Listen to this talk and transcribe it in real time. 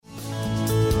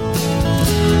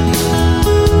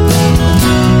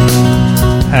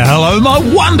Hello,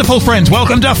 my wonderful friends.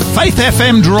 Welcome to Faith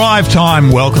FM Drive Time.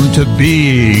 Welcome to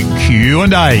Big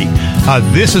Q&A.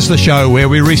 This is the show where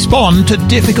we respond to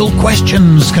difficult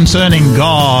questions concerning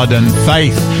God and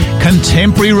faith,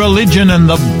 contemporary religion and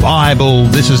the Bible.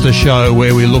 This is the show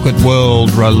where we look at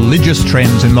world religious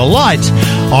trends in the light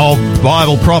of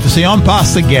Bible prophecy. I'm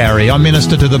Pastor Garry. I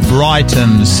minister to the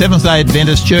Brighton Seventh-day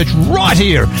Adventist Church right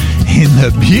here in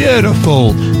the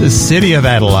beautiful city of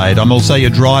Adelaide. I'm also your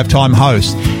Drive Time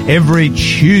host every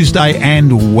Tuesday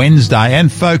and Wednesday.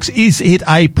 And folks, is it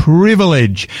a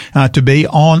privilege to be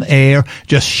on air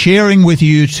just sharing with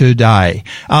you today?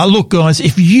 Look, guys,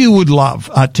 if you would love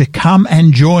to come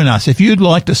and join us, if you'd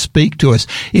like to speak to us,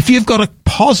 if you've got a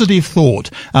positive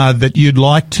thought that you'd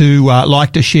like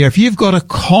to share, if you've got a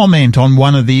comment on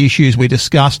one of the issues we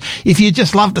discussed, if you'd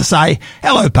just love to say,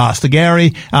 hello, Pastor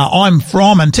Garry, I'm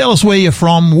from, and tell us where you're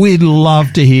from, we'd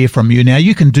love to hear from you. Now,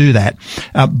 you can do that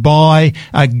by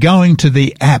going to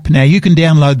the app. Now, you can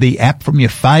download the app from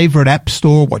your favourite app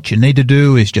store. What you need to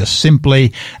do is just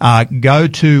simply go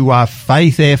to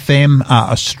Faith FM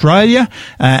Australia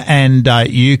and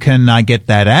you can get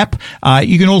that app.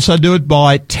 You can also do it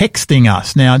by texting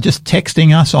us. Now, just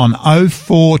texting us on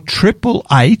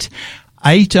 04888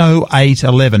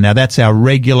 80811. Now, that's our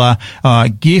regular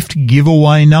gift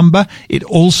giveaway number. It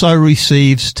also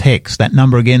receives text. That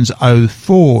number again is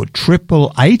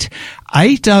 04888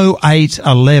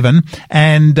 80811,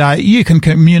 and you can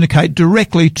communicate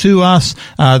directly to us.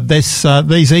 These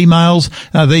emails,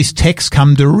 these texts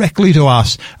come directly to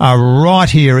us right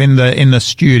here in the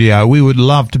studio. We would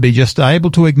love to be just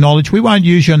able to acknowledge. We won't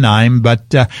use your name,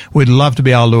 but we'd love to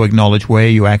be able to acknowledge where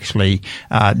you actually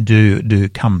do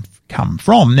come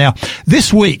from. Now,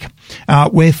 this week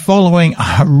we're following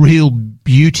a real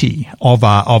beauty of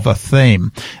a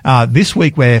theme. This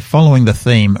week we're following the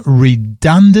theme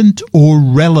redundant or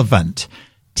relevant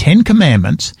 10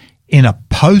 commandments in a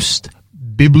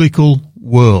post-biblical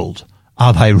world.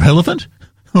 Are they relevant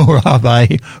or are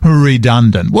they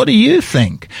redundant? What do you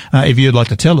think? If you'd like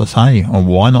to tell us, hey, or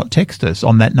why not text us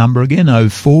on that number again,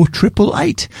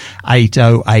 04888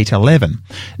 80811.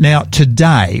 Now,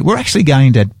 today we're actually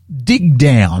going to dig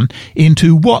down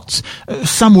into what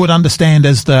some would understand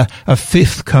as the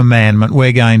fifth commandment.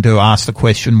 We're going to ask the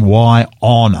question, why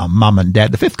honour mum and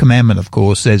dad? The fifth commandment, of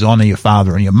course, says honour your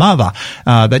father and your mother,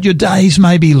 that your days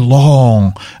may be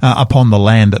long upon the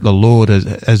land that the Lord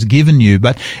has given you.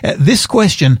 But this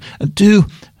question, does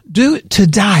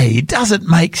it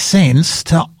make sense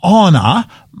to honour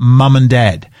mum and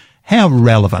dad? How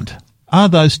relevant are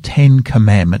those 10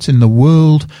 commandments in the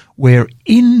world where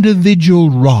individual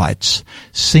rights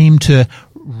seem to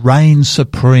reign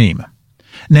supreme?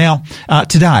 Now,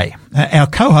 today, our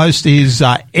co-host is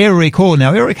Eric Hoare.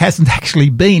 Now, Eric hasn't actually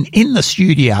been in the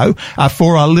studio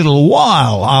for a little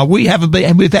while. We've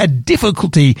had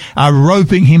difficulty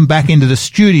roping him back into the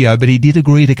studio, but he did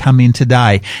agree to come in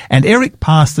today. And Eric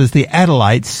pastors the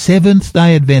Adelaide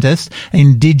Seventh-day Adventist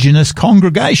Indigenous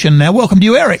congregation. Now, welcome to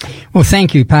you, Eric. Well,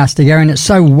 thank you, Pastor Garry, and it's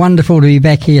so wonderful to be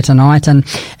back here tonight, and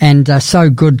so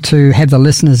good to have the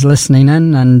listeners listening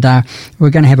in, and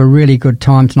we're going to have a really good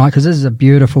time tonight because this is a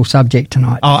beautiful subject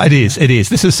tonight. Oh, it is.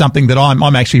 This is something that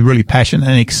I'm actually really passionate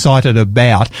and excited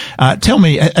about. Tell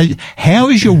me, how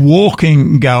is your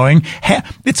walking going?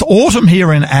 It's autumn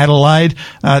here in Adelaide.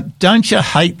 Don't you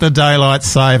hate the daylight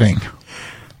saving?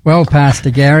 Well,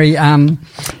 Pastor Garry, I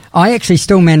actually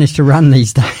still manage to run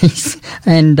these days,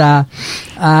 and I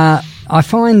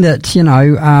find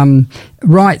that,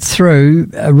 right through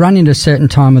running at a certain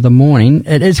time of the morning,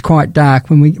 it is quite dark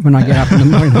when I get up in the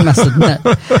morning, I must admit.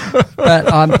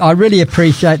 But I really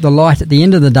appreciate the light at the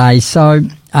end of the day. So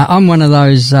I'm one of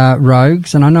those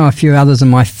rogues, and I know a few others in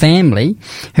my family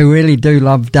who really do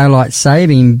love daylight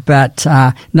saving. But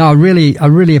no, I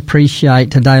really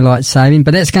appreciate daylight saving.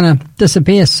 But that's going to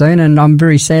disappear soon, and I'm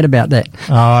very sad about that.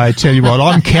 Oh, I tell you what,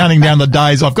 I'm counting down the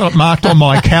days. I've got it marked on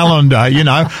my calendar.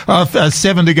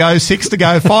 7 to go, 6 to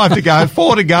go, 5 to go,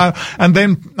 4 to go, and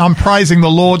then I'm praising the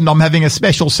Lord, and I'm having a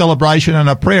special celebration and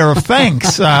a prayer of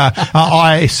thanks.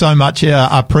 I so much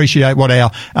appreciate what our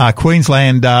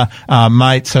Queensland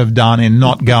mates have done in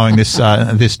not going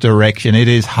this direction. It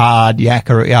is hard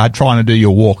yakka trying to do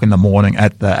your walk in the morning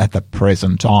at the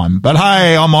present time. But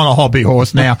hey, I'm on a hobby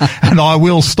horse now, and I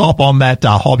will stop on that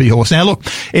hobby horse. Now, look,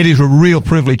 it is a real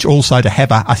privilege also to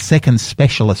have a second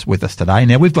specialist with us today.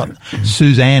 Now, we've got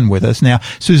Suzanne with us. Now,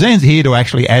 Suzanne's here to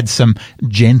actually add some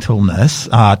gentleness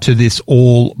to this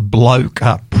all-bloke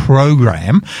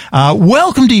program.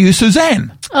 Welcome to you,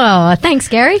 Suzanne. Oh, thanks,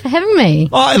 Garry, for having me.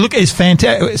 Oh, look, it's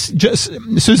fantastic.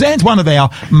 Suzanne's one of our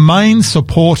main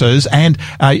supporters, and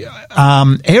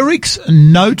Eric's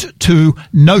note to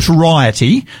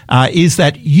notoriety is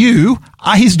that you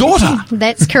are his daughter.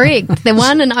 That's correct. The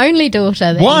one and only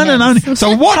daughter. One and only.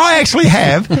 So what I actually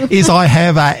have is I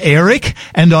have Eric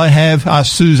and I have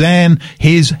Suzanne,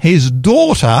 his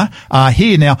daughter,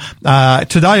 here. Now,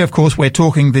 today, of course, we're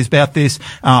talking about this,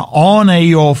 honour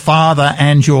your father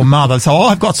and your mother. So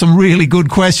I've got some really good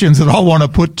questions that I want to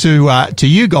put to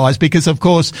you guys because, of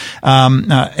course,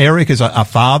 Eric is a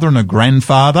father and a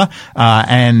grandfather,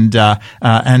 and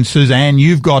Suzanne,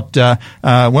 you've got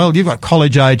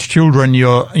college age children.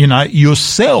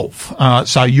 Yourself.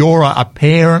 So you're a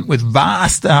parent with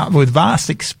vast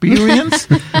experience.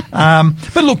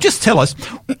 But look, just tell us,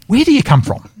 where do you come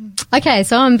from? Okay,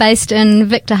 so I'm based in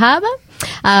Victor Harbour,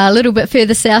 a little bit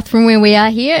further south from where we are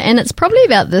here, and it's probably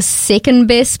about the second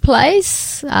best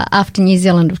place after New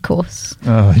Zealand, of course.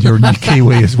 Oh, you're a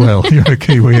Kiwi as well. You're a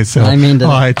Kiwi yourself.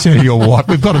 I tell you what,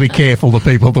 we've got to be careful the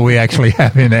people that we actually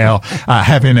have in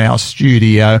our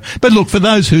studio. But look, for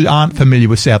those who aren't familiar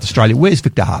with South Australia, where's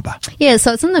Victor Harbour? Yeah,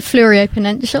 so it's in the Fleurieu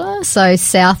Peninsula, so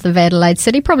south of Adelaide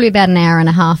City, probably about an hour and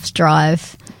a half's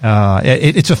drive.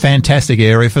 It's a fantastic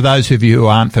area. For those of you who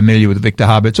aren't familiar with Victor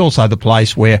Harbour, it's also the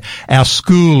place where our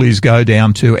schoolies go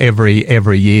down to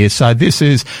every year. So this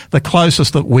is the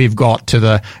closest that we've got to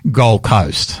the Gold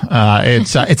Coast.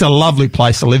 It's a lovely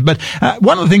place to live. But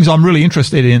one of the things I'm really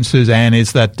interested in, Suzanne,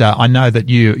 is that I know that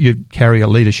you carry a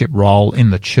leadership role in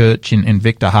the church in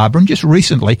Victor Harbour, and just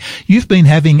recently you've been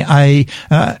having an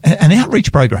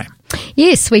outreach program.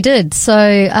 Yes, we did. So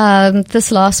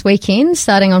this last weekend,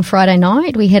 starting on Friday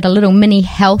night, we had a little mini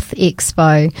health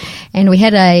expo, and we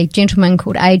had a gentleman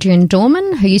called Adrian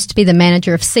Dorman, who used to be the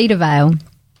manager of Cedar Vale.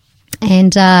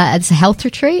 And it's a health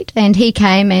retreat, and he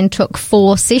came and took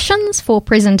 4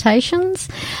 presentations,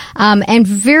 and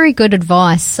very good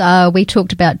advice. We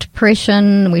talked about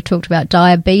depression, we talked about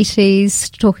diabetes,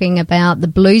 talking about the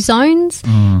blue zones,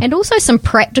 and also some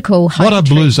practical home What are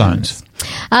blue treatments.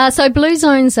 zones? So blue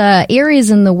zones are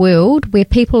areas in the world where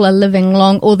people are living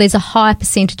long, or there's a high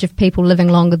percentage of people living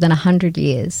longer than 100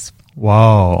 years.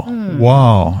 Wow.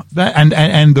 Wow.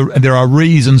 There are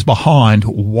reasons behind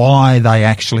why they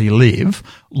actually live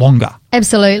longer.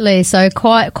 Absolutely. So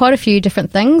quite a few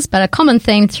different things, but a common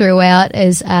theme throughout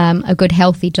is a good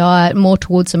healthy diet, more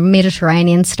towards a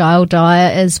Mediterranean style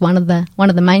diet is one of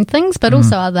the main things, but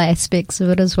also other aspects of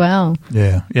it as well.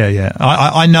 Yeah.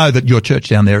 I know that your church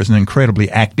down there is an incredibly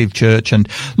active church, and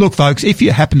look, folks, if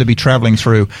you happen to be travelling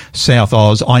through South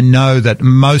Oz, I know that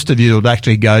most of you would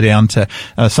actually go down to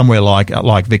somewhere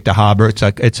like Victor Harbour.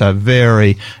 It's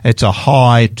a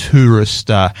high tourist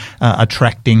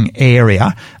attracting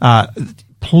area.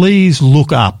 Please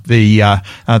look up the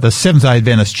Seventh-day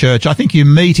Adventist Church. I think you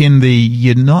meet in the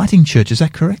Uniting Church. Is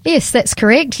that correct? Yes, that's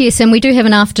correct. Yes, and we do have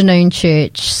an afternoon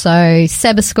church. So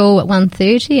Sabbath school at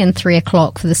 1:30 and 3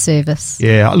 o'clock for the service.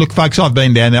 Yeah, look, folks, I've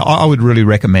been down there. I would really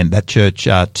recommend that church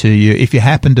to you. If you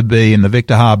happen to be in the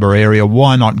Victor Harbour area,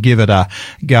 why not give it a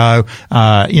go?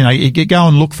 You go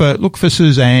and look for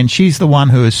Suzanne. She's the one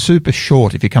who is super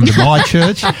short. If you come to my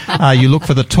church, you look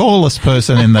for the tallest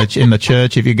person in the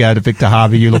church. If you go to Victor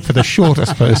Harbour, you look for the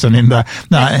shortest person in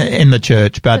the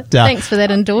church. But thanks for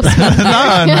that endorsement.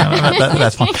 no,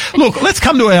 that's fine. Look, let's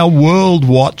come to our World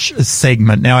Watch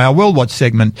segment. Now, our World Watch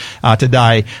segment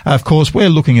today, of course, we're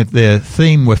looking at the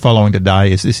theme we're following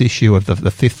today is this issue of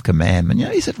the fifth commandment.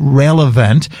 Is it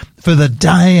relevant for the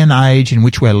day and age in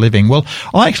which we're living? Well,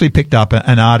 I actually picked up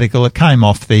an article. It came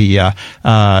off the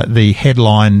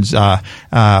headlines,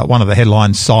 one of the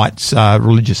headline sites,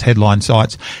 religious headline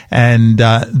sites, and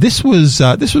this was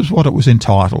what it was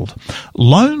entitled: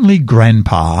 "Lonely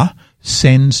Grandpa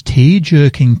Sends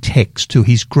Tear-Jerking Text to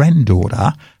His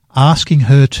Granddaughter Asking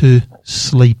Her to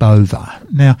Sleep Over."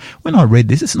 Now, when I read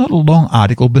this, it's not a long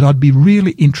article, but I'd be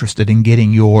really interested in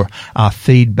getting your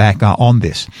feedback on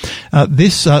this.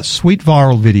 This sweet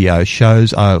viral video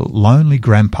shows a lonely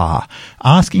grandpa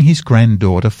asking his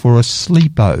granddaughter for a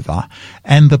sleepover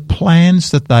and the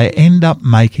plans that they end up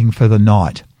making for the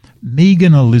night.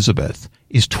 Megan Elizabeth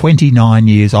is 29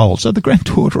 years old. So the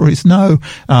granddaughter is no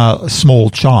small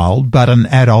child, but an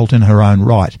adult in her own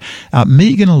right.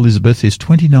 Megan Elizabeth is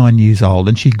 29 years old,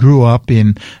 and she grew up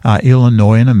in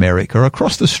Illinois in America,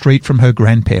 across the street from her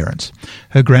grandparents.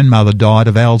 Her grandmother died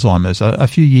of Alzheimer's a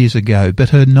few years ago,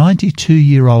 but her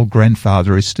 92-year-old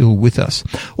grandfather is still with us,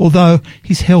 although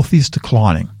his health is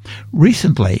declining.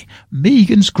 Recently,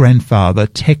 Megan's grandfather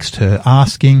texted her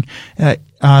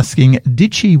asking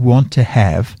did she want to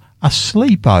have a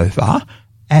sleepover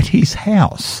at his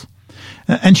house.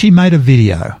 And she made a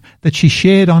video that she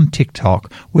shared on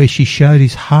TikTok where she showed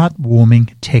his heartwarming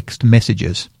text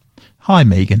messages. "Hi,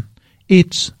 Megan.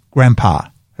 "It's Grandpa,"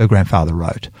 her grandfather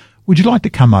wrote. "Would you like to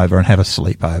come over and have a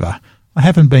sleepover? I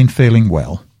haven't been feeling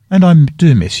well, and I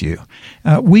do miss you.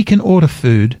 We can order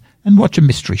food and watch a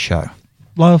mystery show.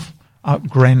 Love,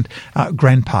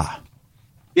 Grandpa."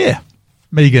 "Yeah,"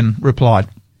 Megan replied.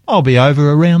 "I'll be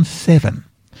over around 7.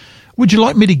 Would you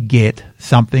like me to get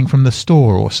something from the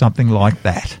store or something like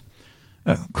that?"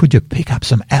 "Could you pick up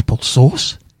some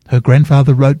applesauce?" her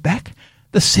grandfather wrote back.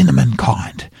 "The cinnamon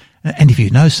kind. And if you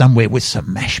know somewhere with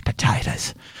some mashed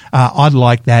potatoes. I'd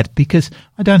like that because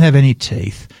I don't have any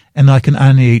teeth and I can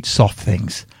only eat soft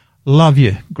things. Love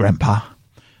you, Grandpa."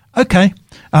 "Okay,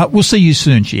 we'll see you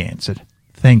soon," she answered.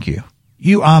 "Thank you.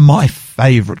 You are my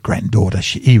favourite granddaughter,"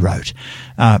 he wrote.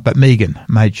 But Megan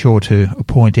made sure to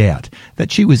point out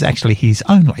that she was actually his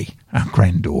only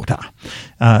granddaughter.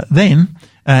 Then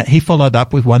he followed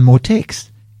up with one more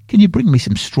text. "Can you bring me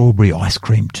some strawberry ice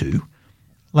cream too?"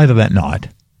 Later that night,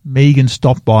 Megan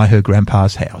stopped by her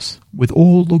grandpa's house with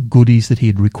all the goodies that he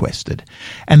had requested,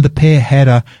 and the pair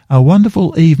had a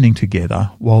wonderful evening together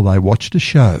while they watched a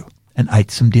show and ate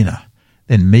some dinner.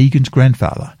 Then Megan's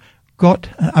grandfather got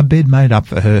a bed made up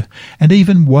for her and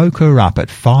even woke her up at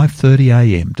 5:30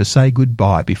 a.m. to say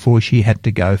goodbye before she had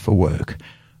to go for work.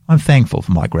 "I'm thankful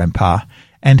for my grandpa,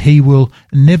 and he will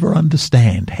never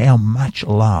understand how much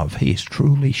love he has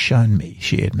truly shown me,"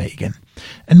 shared Megan.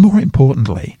 "And more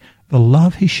importantly, the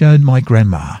love he showed my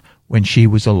grandma when she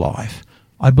was alive.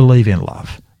 I believe in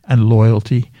love and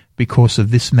loyalty because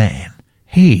of this man.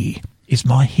 He is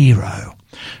my hero."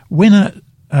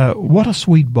 What a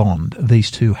sweet bond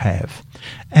these two have.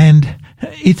 And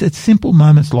it's at simple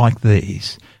moments like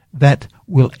these that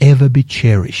will ever be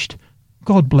cherished.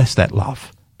 God bless that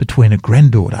love between a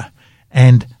granddaughter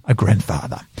and a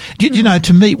grandfather. You know,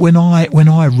 to me, when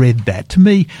I read that, to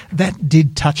me, that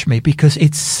did touch me because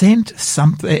it said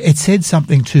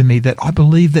something to me that I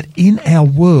believe that in our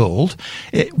world,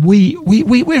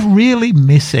 we're really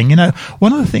missing. You know,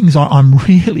 one of the things I'm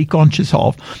really conscious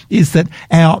of is that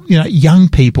our, young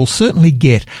people certainly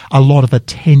get a lot of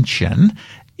attention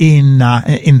in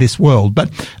this world.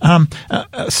 But,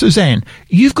 Suzanne,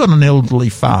 you've got an elderly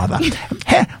father.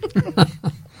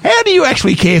 How do you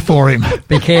actually care for him?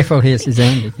 Be careful here,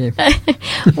 Suzanne. Be careful.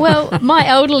 Well, my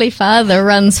elderly father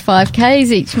runs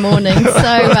 5Ks each morning,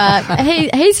 so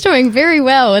he's doing very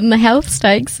well in the health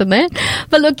stakes and that.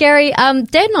 But look, Garry, Dad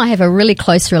and I have a really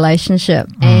close relationship,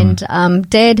 and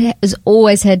Dad has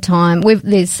always had time.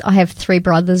 I have 3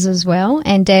 brothers as well,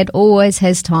 and Dad always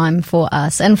has time for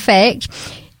us. In fact,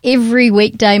 every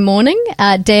weekday morning,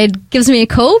 Dad gives me a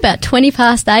call about 20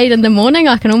 past 8 in the morning.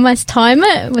 I can almost time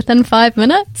it within 5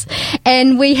 minutes.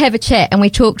 And we have a chat and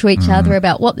we talk to each other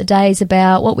about what the day's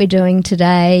about, what we're doing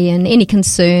today, and any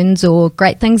concerns or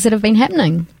great things that have been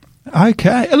happening.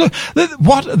 Okay. Look,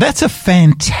 that's a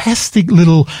fantastic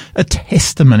little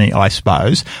testimony, I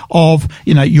suppose, of,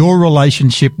 your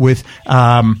relationship with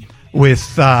my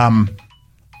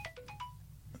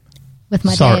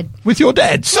dad. With your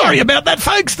dad. Sorry about that,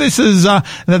 folks. This is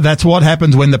that's what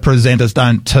happens when the presenters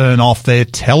don't turn off their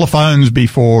telephones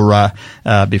before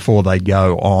they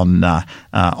go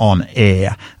on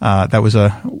air. That was a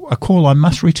call I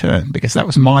must return because that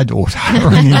was my daughter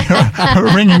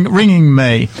ringing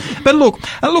me. But look,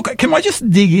 can I just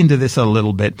dig into this a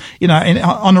little bit?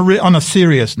 On a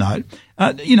serious note,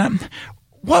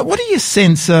 what do you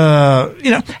sense?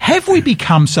 Have we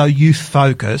become so youth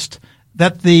focused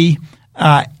that the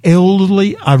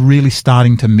elderly are really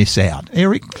starting to miss out?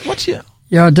 Eric, what's your...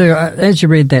 Yeah, I do. As you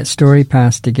read that story,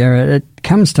 Pastor Garrett, it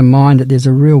comes to mind that there's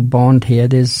a real bond here.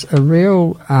 There's a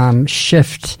real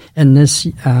shift in this.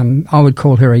 I would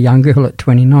call her a young girl at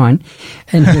 29,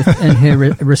 in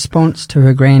her response to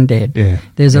her granddad. Yeah,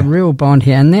 there's a real bond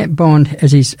here, and that bond,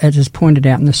 as is pointed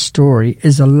out in the story,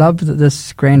 is a love that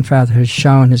this grandfather has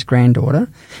shown his granddaughter,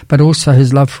 but also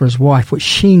his love for his wife, which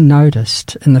she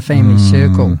noticed in the family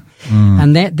circle.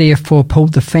 And that therefore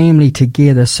pulled the family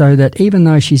together so that even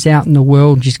though she's out in the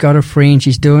world and she's got a friend,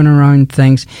 she's doing her own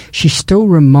things, she's still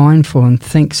mindful and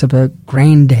thinks of her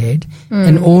granddad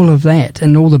and all of that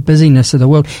and all the busyness of the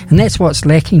world. And that's what's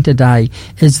lacking today,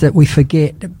 is that we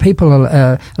forget. People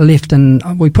are left and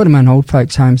we put them in old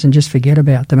folks' homes and just forget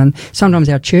about them. And sometimes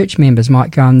our church members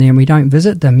might go in there and we don't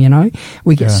visit them,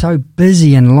 We get so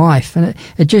busy in life, and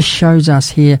it just shows us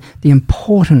here the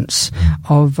importance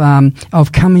of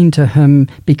coming to him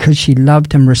because she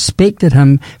loved him, respected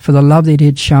him for the love that he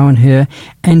had shown her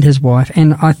and his wife.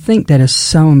 And I think that is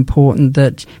so important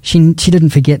that she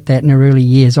didn't forget that in her early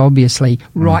years, obviously,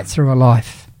 right through her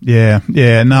life. Yeah,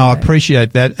 no, I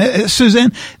appreciate that.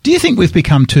 Suzanne, do you think we've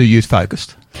become too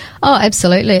youth-focused? Oh,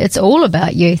 absolutely. It's all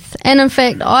about youth. And in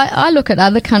fact, I look at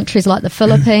other countries like the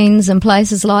Philippines and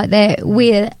places like that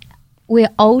where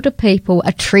older people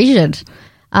are treasured.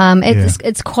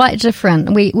 It's quite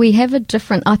different. We have a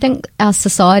different, I think our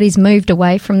society's moved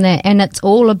away from that, and it's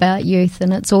all about youth,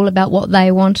 and it's all about what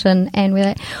they want,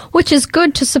 and which is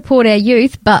good to support our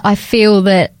youth, but I feel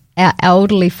that our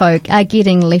elderly folk are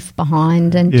getting left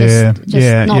behind and just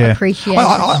not appreciated.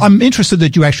 I'm interested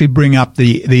that you actually bring up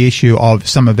the issue of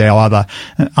some of our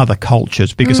other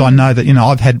cultures, because I know that,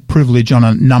 I've had privilege on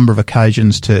a number of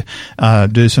occasions to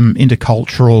do some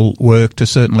intercultural work, to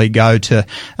certainly go to,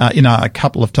 a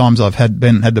couple of times I've had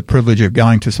the privilege of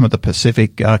going to some of the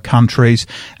Pacific countries,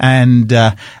 and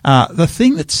the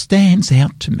thing that stands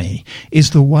out to me is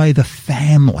the way the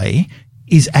family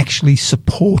is actually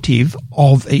supportive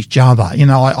of each other.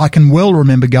 I can well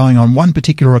remember going on one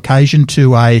particular occasion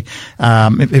to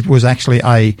it was actually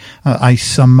a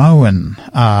Samoan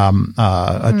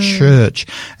church,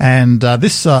 and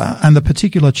the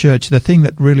particular church, the thing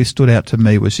that really stood out to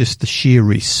me was just the sheer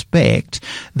respect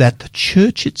that the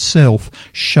church itself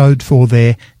showed for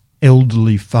their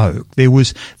elderly folk. There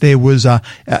was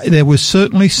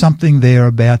certainly something there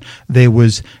about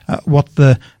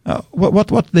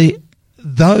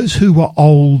those who were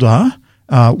older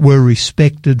were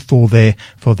respected for their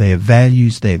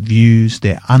values, their views,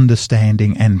 their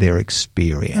understanding, and their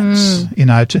experience.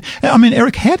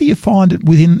 Eric, how do you find it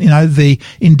within the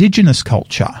Indigenous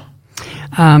culture?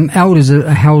 Elders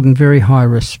are held in very high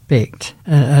respect.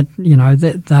 They're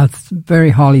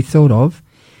very highly thought of.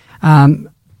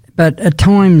 But at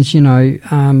times,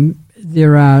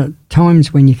 there are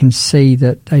times when you can see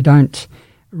that they don't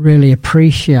really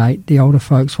appreciate the older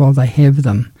folks while they have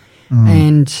them.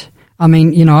 And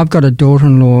I've got two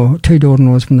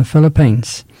daughter-in-laws from the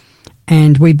Philippines,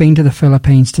 and we've been to the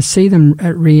Philippines to see them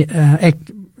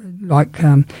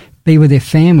be with their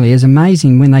family. Is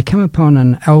amazing. When they come upon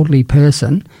an elderly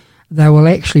person, they will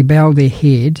actually bow their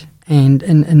head and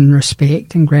in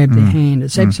respect and grab their hand.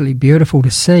 It's absolutely beautiful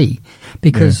to see,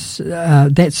 because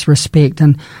that's respect.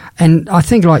 And I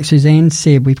think, like Suzanne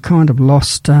said, we've kind of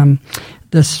lost the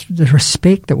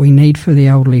respect that we need for the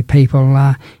elderly people,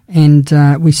 and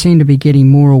we seem to be getting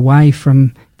more away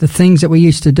from the things that we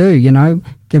used to do.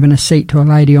 Giving a seat to a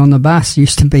lady on the bus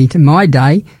used to be, to my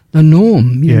day, the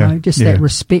norm. That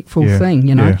respectful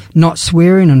thing. Not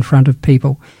swearing in front of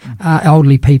people,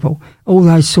 elderly people, all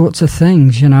those sorts of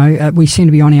things. We seem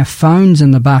to be on our phones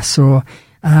in the bus or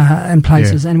in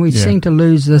places, and we seem to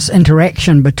lose this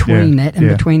interaction between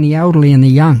between the elderly and the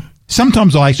young.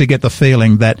 Sometimes I actually get the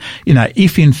feeling that,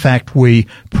 if in fact we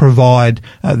provide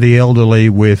the elderly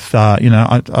with,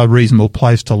 a reasonable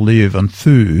place to live and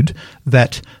food,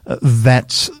 that's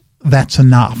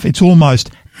enough. It's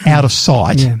almost out of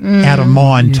sight, out of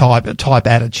mind type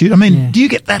attitude. Do you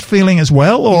get that feeling as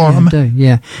well? Or I do,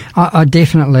 yeah. I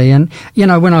definitely. And,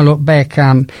 when I look back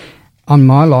on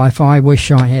my life, I wish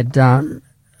I had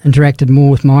interacted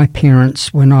more with my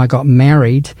parents when I got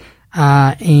married.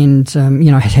 And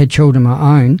had children of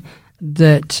my own,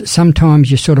 that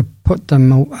sometimes you sort of put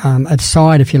them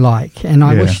aside, if you like. And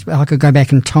I wish I could go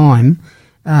back in time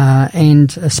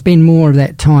and spend more of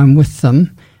that time with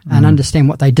them and understand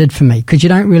what they did for me. Because you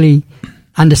don't really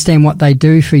understand what they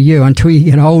do for you until you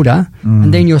get older,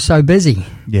 and then you're so busy.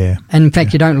 Yeah. And in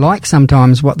fact, you don't like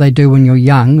sometimes what they do when you're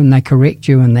young, and they correct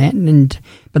you and that,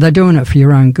 but they're doing it for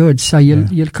your own good. So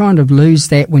you kind of lose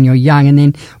that when you're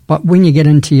young, but when you get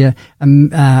into your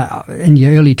in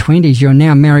your early 20s, you're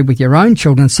now married with your own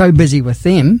children, so busy with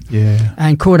them,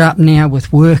 and caught up now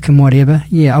with work and whatever.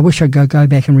 Yeah, I wish I'd go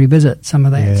back and revisit some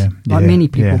of that, many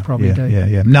people probably do.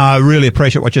 Yeah. No, I really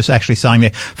appreciate what you're actually saying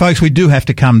there, folks. We do have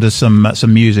to come to some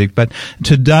music, but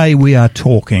today we are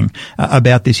talking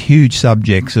about this huge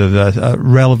subject of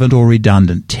relevant or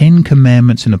redundant 10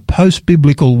 commandments in a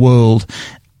post-biblical world.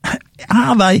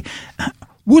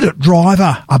 Would it drive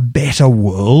a better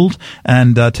world?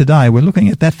 And today we're looking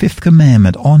at that fifth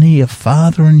commandment: honour your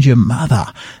father and your mother.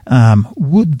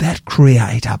 Would that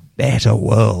create a better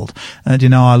world?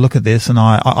 And I look at this, and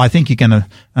I think you're going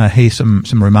to hear some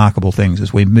remarkable things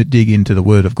as we dig into the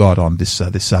Word of God on this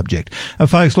subject.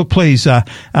 Folks, look, please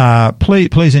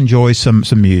enjoy some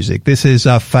music. This is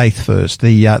Faith First.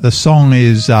 The song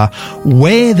is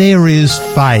Where There Is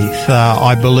Faith.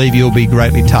 I believe you'll be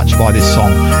greatly touched by this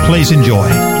song. Please enjoy.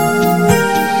 I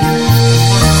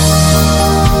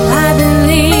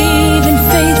believe in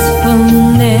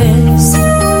faithfulness.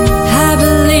 I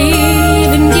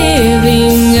believe in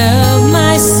giving of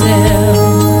myself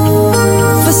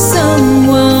for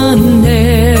someone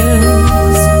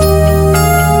else.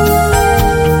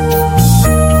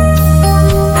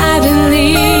 I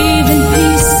believe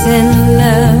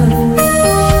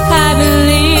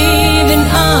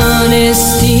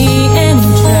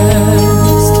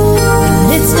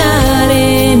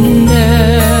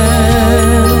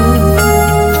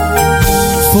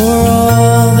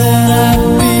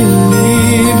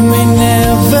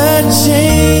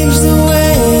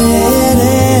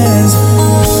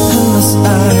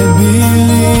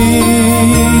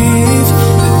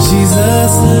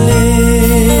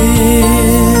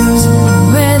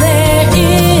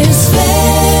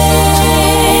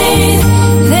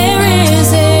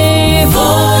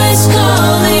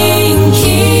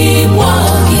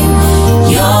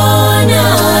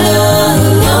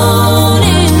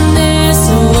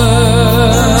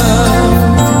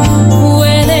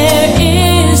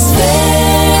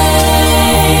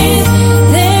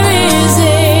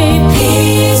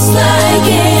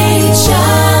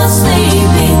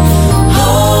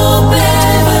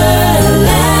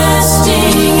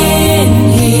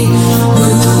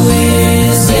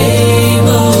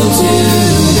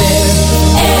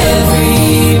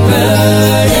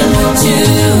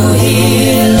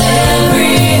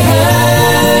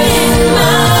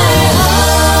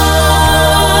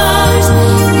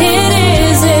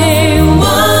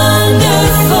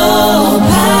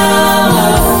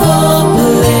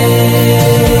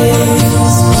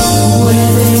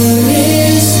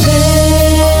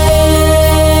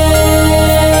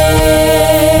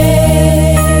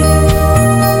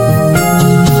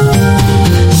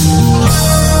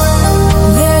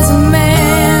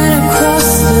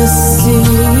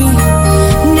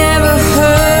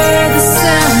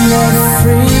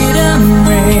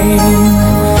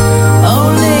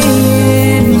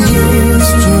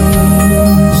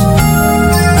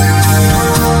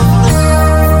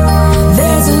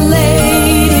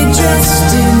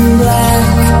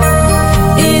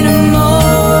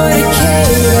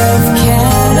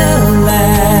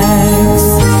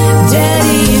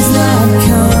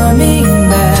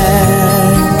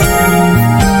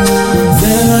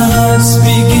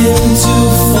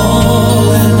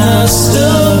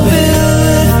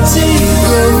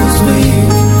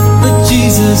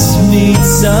Jesus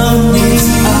meets our needs.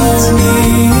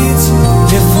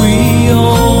 If we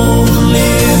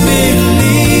only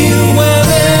believe where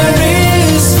there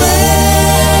is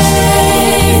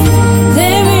faith,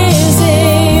 there is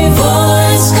a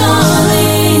voice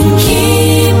calling,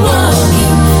 keep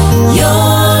walking.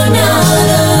 You're not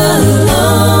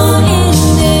alone in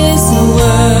this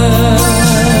world.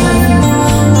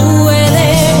 Where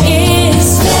there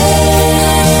is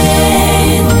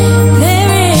faith,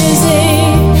 there is a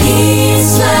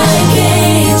peace like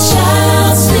a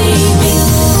child sleeping,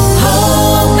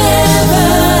 hope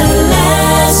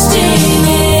everlasting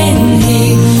in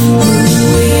Him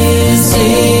who is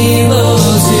able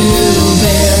to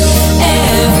bear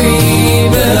every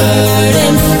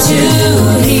burden, to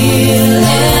heal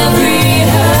every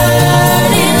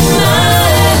hurt in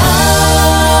my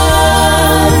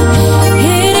heart.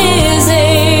 It is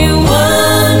a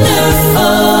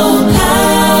wonderful,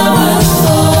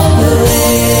 powerful place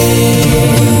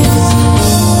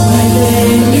where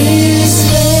there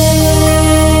is faith.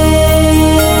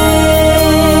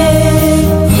 Where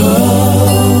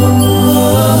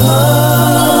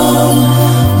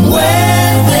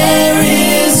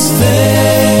there is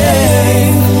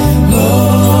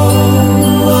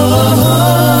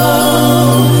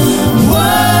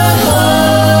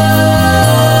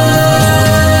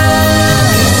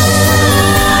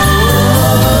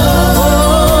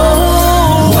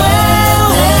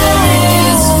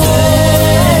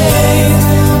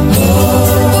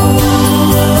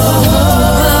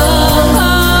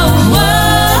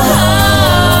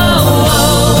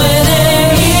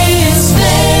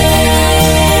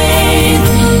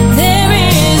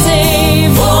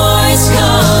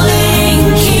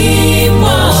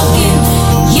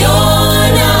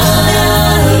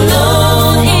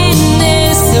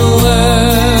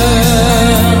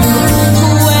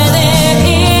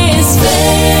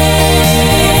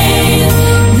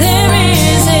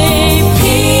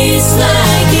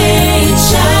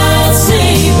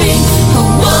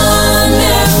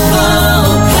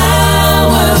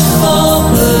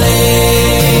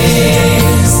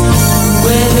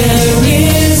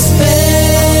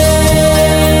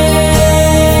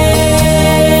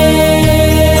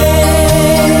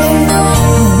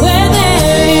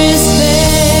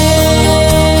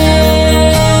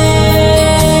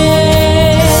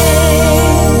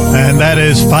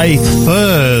Faith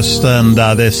First, and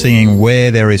they're singing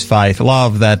Where There Is Faith.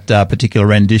 Love that particular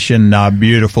rendition.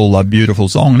 Beautiful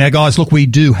song. Now, guys, look, we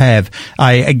do have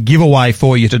a giveaway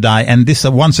for you today, and this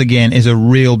once again is a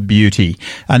real beauty.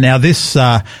 Now, this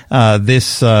book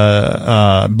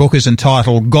is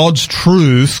entitled God's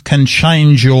Truth Can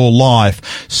Change Your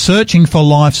Life. Searching for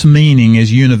life's meaning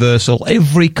is universal.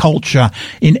 Every culture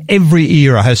in every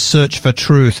era has searched for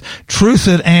truth. Truth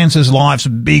that answers life's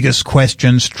biggest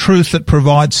questions. Truth that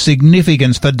provides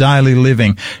significance for daily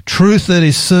living. Truth that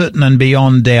is certain and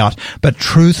beyond doubt. But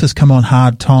truth has come on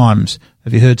hard times.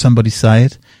 Have you heard somebody say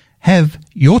it? Have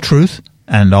your truth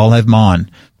and I'll have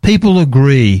mine. People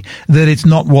agree that it's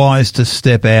not wise to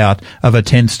step out of a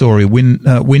 10-story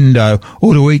window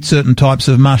or to eat certain types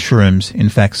of mushrooms. In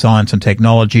fact, science and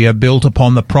technology are built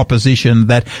upon the proposition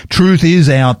that truth is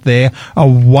out there,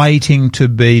 awaiting to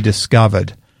be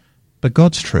discovered. But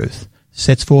God's truth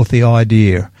sets forth the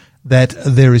idea that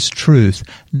there is truth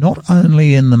not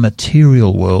only in the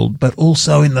material world, but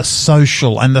also in the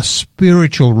social and the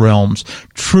spiritual realms.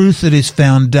 Truth that is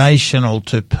foundational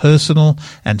to personal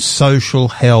and social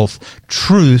health.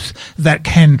 Truth that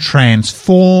can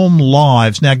transform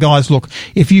lives. Now, guys, look,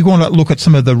 if you want to look at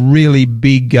some of the really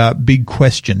big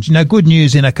questions, good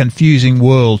news in a confusing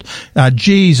world.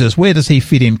 Jesus, where does he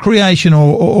fit in? Creation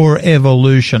or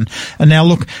evolution? And now,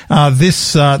 look,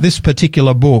 this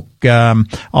particular book,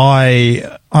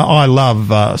 I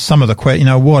love some of the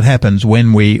what happens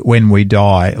when we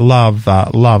die. Love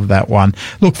that one.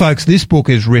 Look, folks, this book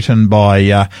is written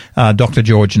by Dr.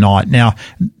 George Knight. Now,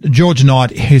 George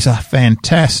Knight is a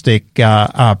fantastic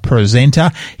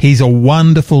presenter. He's a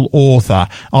wonderful author.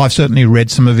 I've certainly read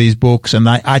some of his books, and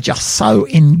they are just so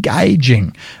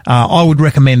engaging. I would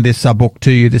recommend this book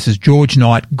to you. This is George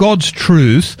Knight, God's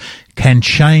Truth Can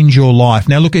Change Your Life.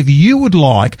 Now, look, if you would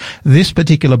like this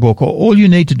particular book, all you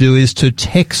need to do is to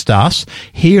text us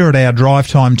here at our Drive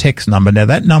Time text number. Now,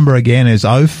 that number again is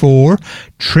 04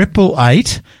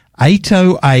 888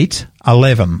 808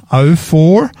 11.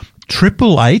 04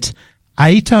 888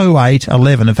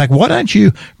 80811. In fact, why don't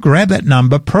you grab that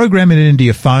number, program it into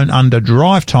your phone under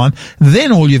drive time.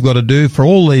 Then all you've got to do for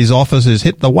all these offers is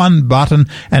hit the one button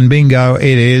and bingo,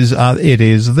 it is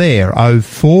there.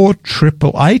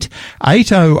 0488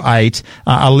 808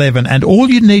 11. And all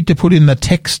you need to put in the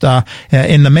text,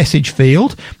 in the message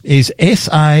field is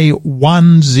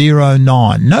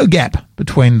SA109. No gap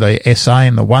between the SA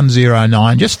and the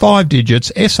 109, just 5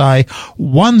 digits,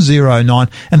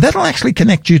 SA109, and that'll actually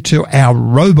connect you to our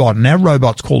robot, and our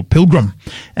robot's called Pilgrim,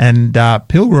 and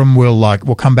Pilgrim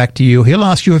will come back to you. He'll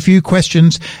ask you a few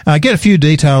questions, get a few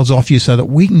details off you so that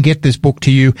we can get this book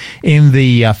to you in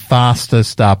the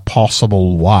fastest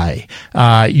possible way.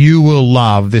 You will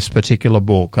love this particular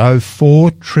book,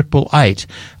 04888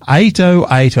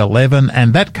 80811,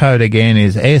 and that code again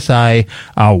is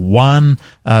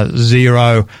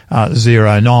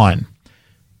SA1009.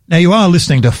 Now, you are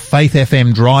listening to Faith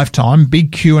FM Drive Time,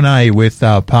 big Q&A with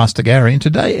Pastor Garry, and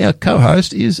today our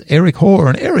co-host is Eric Hoare,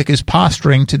 and Eric is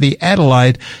pastoring to the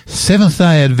Adelaide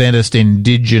Seventh-day Adventist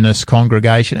Indigenous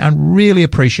congregation, and really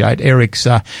appreciate Eric's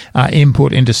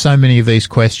input into so many of these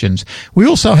questions. We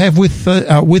also have with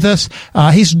us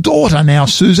his daughter now,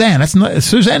 Suzanne.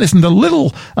 Suzanne isn't a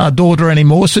little daughter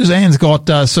anymore. Suzanne's got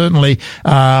certainly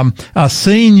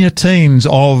senior teams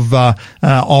of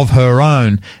her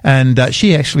own, and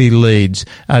she actually leads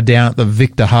down at the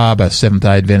Victor Harbour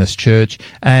Seventh-day Adventist Church,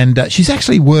 and she's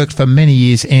actually worked for many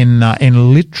years in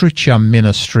literature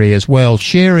ministry as well,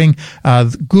 sharing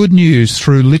good news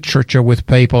through literature with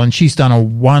people, and she's done a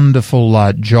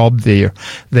wonderful job there.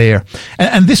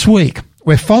 And this week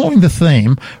we're following the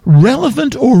theme,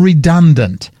 relevant or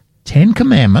redundant, 10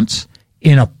 Commandments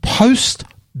in a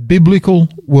post-biblical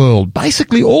world.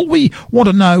 Basically, all we want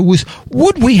to know was,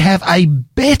 would we have a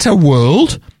better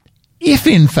world if,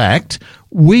 in fact,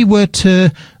 we were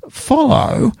to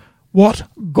follow what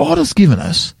God has given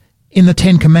us in the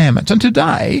 10 Commandments? And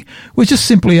today, we're just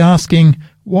simply asking,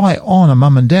 why honour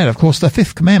mum and dad? Of course, the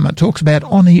 5th commandment talks about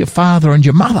honour your father and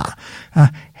your mother.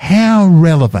 How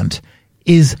relevant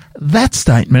is that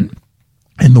statement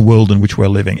in the world in which we're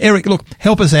living? Eric, look,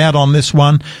 help us out on this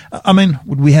one. I mean,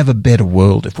 would we have a better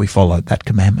world if we followed that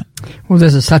commandment? Well,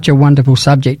 this is such a wonderful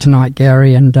subject tonight,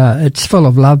 Garry, and it's full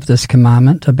of love, this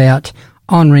commandment, about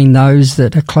honouring those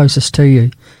that are closest to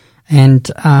you. And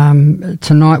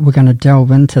tonight we're going to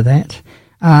delve into that.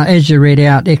 As you read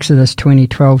out, Exodus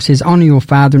 20:12 says, honour your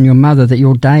father and your mother, that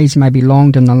your days may be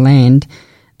longed in the land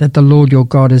that the Lord your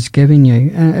God has given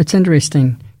you. It's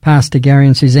interesting, Pastor Garry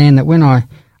and Suzanne, that when I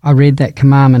read that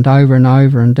commandment over and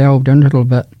over and delved into it a little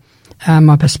bit,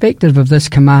 my perspective of this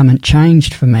commandment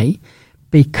changed for me,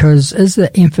 because is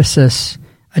the emphasis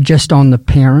just on the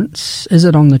parents? Is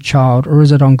it on the child, or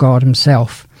is it on God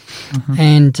himself? Mm-hmm.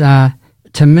 And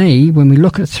to me, when we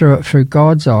look at it through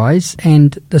God's eyes,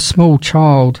 and the small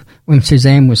child, when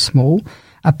Suzanne was small,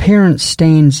 a parent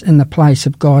stands in the place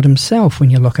of God himself when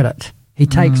you look at it. He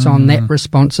takes on that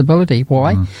responsibility.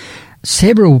 Why?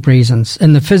 Several reasons.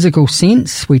 In the physical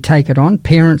sense, we take it on.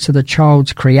 Parents are the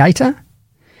child's creator.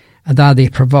 They're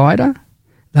their provider.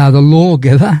 They're the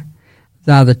lawgiver.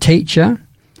 They're the teacher.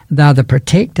 They're the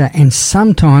protector, and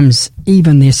sometimes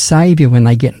even their saviour when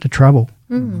they get into trouble.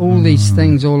 All these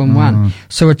things all in one.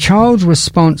 So a child's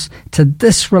response to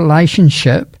this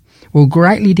relationship will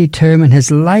greatly determine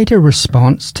his later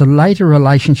response to later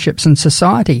relationships in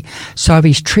society. So if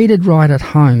he's treated right at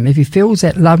home, if he feels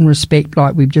that love and respect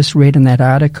like we've just read in that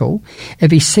article,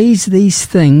 if he sees these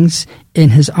things in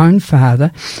his own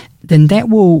father, then that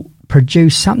will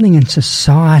produce something in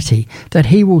society that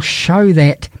he will show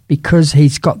that, because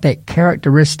he's got that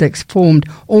characteristics formed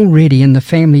already in the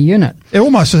family unit. It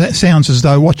almost sounds as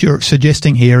though what you're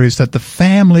suggesting here is that the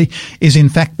family is in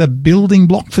fact the building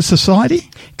block for society?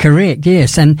 Correct,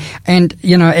 yes. And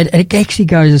you know, it actually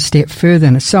goes a step further,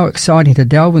 and it's so exciting to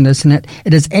delve in this, and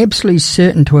it is absolutely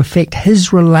certain to affect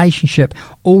his relationship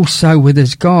also with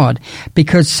his God,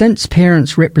 because since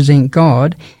parents represent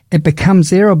God, it becomes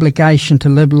their obligation to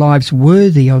live lives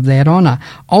worthy of that honour.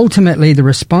 Ultimately, the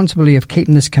responsibility of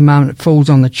keeping this commandment falls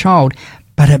on the child,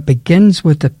 but it begins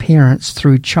with the parents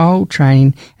through child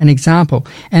training and example.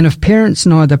 And if parents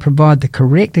neither provide the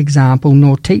correct example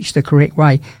nor teach the correct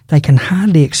way, they can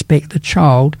hardly expect the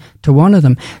child to honour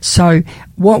them. So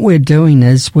what we're doing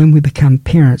is, when we become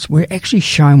parents, we're actually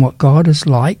showing what God is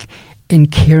like in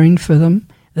caring for them,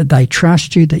 that they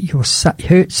trust you, that you're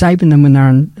saving them when they're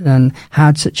in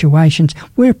hard situations.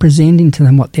 We're presenting to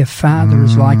them what their Father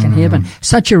is like in heaven.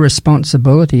 Such a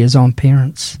responsibility is on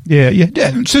parents. Yeah.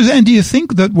 Suzanne, do you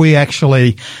think that we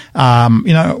actually,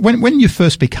 when you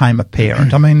first became a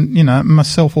parent, I mean,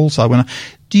 myself also,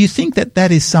 Do you think that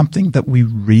that is something that we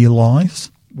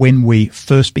realise when we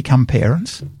first become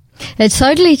parents? It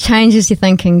totally changes your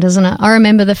thinking, doesn't it? I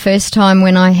remember the first time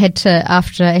when I had to,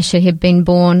 after Ashley had been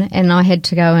born, and I had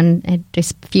to go and do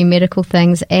a few medical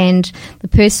things, and the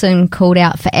person called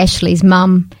out for Ashley's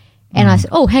mum. And I said,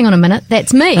 oh, hang on a minute,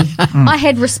 that's me. I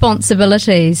had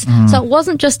responsibilities. So it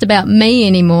wasn't just about me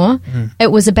anymore.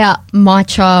 It was about my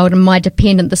child and my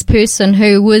dependent, this person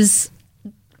who was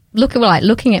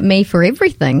looking at me for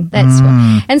everything. That's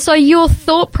what, and so your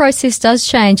thought process does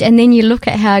change, and then you look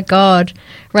at how God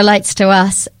relates to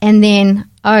us, and then,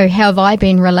 oh, how have I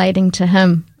been relating to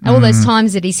him? All those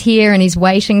times that he's here and he's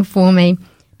waiting for me,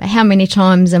 but how many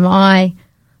times am I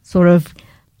sort of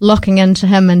locking into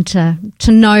him and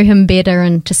to know him better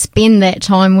and to spend that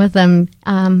time with him?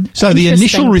 So the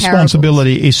initial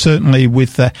responsibility is certainly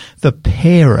with the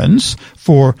parents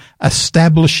for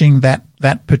establishing that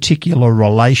particular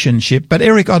relationship. But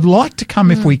Eric, I'd like to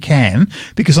come if we can,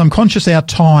 because I'm conscious our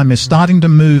time is starting to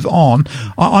move on.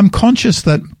 I'm conscious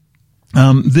that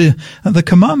the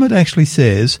commandment actually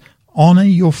says, honour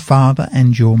your father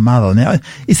and your mother. Now,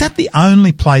 is that the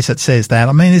only place it says that?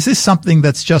 I mean, is this something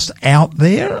that's just out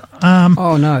there?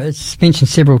 Oh, no, it's mentioned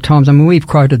several times. I mean, we've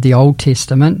quoted the Old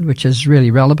Testament, which is really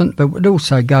relevant, but it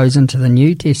also goes into the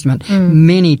New Testament.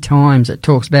 Many times it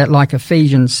talks about, like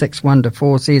Ephesians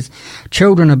 6:1-4 says,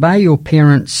 children, obey your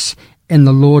parents in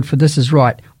the Lord, for this is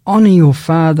right. Honour your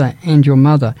father and your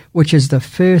mother, which is the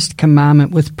first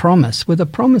commandment with a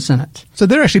promise in it. So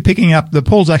they're actually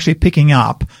Paul's actually picking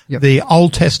up the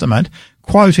Old Testament,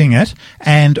 quoting it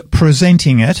and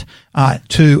presenting it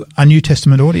to a New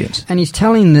Testament audience. And he's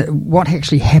telling what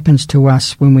actually happens to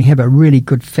us when we have a really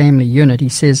good family unit. He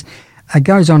says,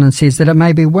 goes on and says that it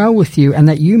may be well with you and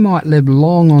that you might live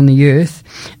long on the earth,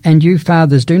 and you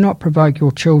fathers do not provoke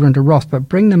your children to wrath, but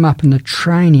bring them up in the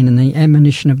training and the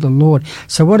admonition of the Lord.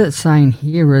 So what it's saying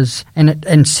here is,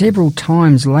 and several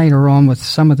times later on with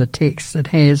some of the texts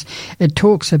it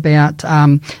talks about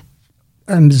Isaiah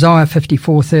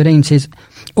 54:13 says,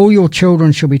 all your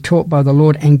children shall be taught by the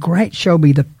Lord, and great shall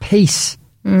be the peace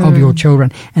of your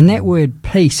children. And that word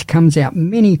peace comes out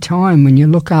many times when you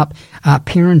look up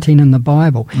parenting in the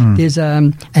Bible. There's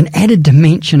an added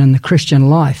dimension in the Christian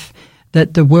life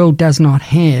that the world does not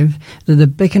have, the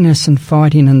bitterness and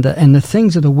fighting and the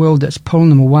things of the world that's pulling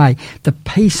them away. The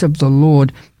peace of the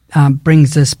Lord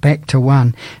brings this back to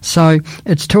one. So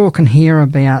it's talking here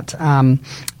about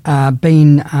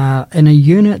being in a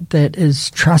unit that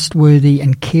is trustworthy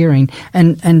and caring.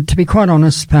 And to be quite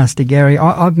honest, Pastor Garry,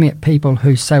 I've met people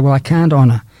who say, well, I can't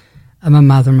honour my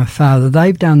mother and my father.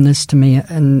 They've done this to me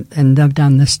and they've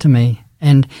done this to me.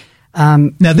 And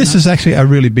now, this is actually a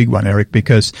really big one, Eric,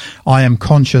 because I am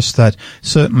conscious that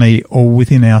certainly, or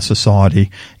within our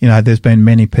society, there's been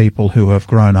many people who have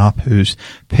grown up whose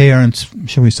parents,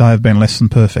 shall we say, have been less than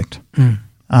perfect.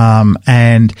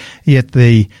 And yet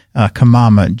the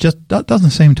commandment just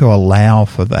doesn't seem to allow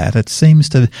for that. It seems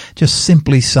to just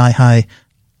simply say, hey,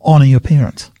 honour your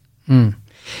parents.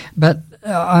 But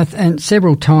and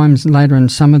several times later in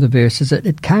some of the verses,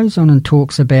 it goes on and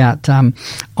talks about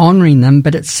honouring them,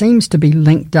 but it seems to be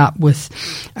linked up with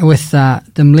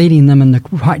them leading them in the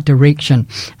right direction.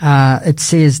 It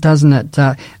says, doesn't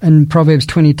it, in Proverbs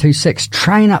 22:6,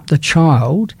 train up the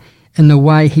child in the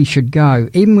way he should go.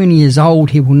 Even when he is old,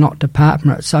 he will not depart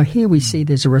from it. So here we see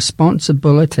there's a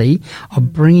responsibility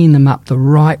of bringing them up the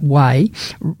right way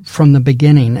from the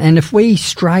beginning. And if we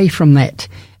stray from that,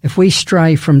 if we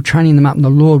stray from training them up in the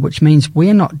Lord, which means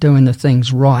we're not doing the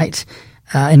things right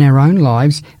in our own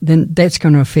lives, then that's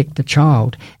going to affect the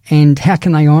child. And how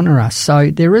can they honour us? So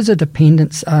there is a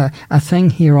dependence, a thing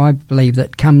here, I believe,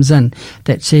 that comes in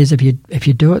that says if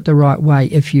you do it the right way,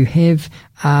 if you have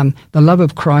the love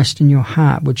of Christ in your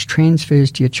heart, which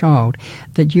transfers to your child,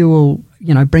 that you will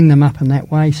bring them up in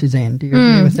that way. Suzanne, do you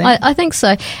agree with that? I think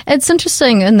so. It's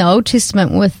interesting in the Old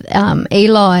Testament with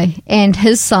Eli and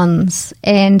his sons,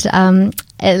 and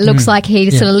it looks like he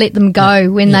sort of let them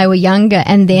go when they were younger,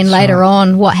 and then later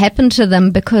on what happened to them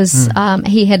because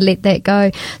he had let that go.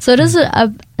 So it is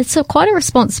it's quite a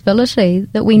responsibility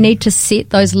that we need to set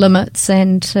those limits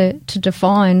and to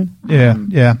define.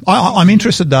 Yeah. I'm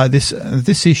interested though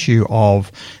this issue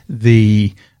of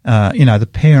the the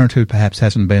parent who perhaps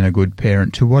hasn't been a good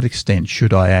parent. To what extent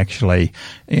should I actually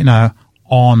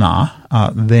honour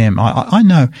them. I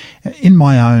know in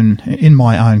my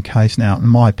own case now,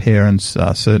 my parents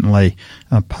certainly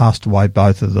passed away,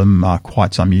 both of them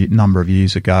quite some number of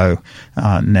years ago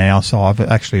now. So I've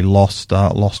actually lost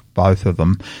both of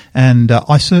them, and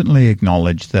I certainly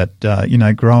acknowledge that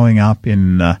growing up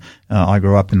in I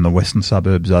grew up in the western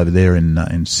suburbs over there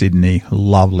in Sydney,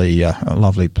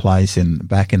 lovely place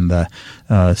back in the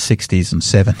 60s and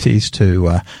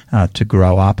 70s to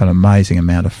grow up, an amazing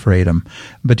amount of freedom.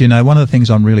 But one of the things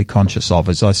I'm really conscious of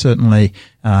is I certainly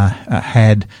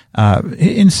had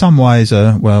in some ways,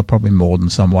 probably more than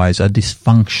some ways, a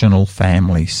dysfunctional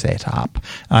family set up.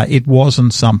 It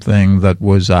wasn't something that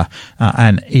was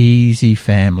an easy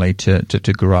family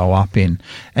to grow up in,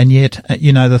 and yet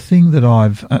the thing that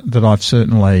I've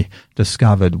certainly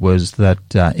discovered was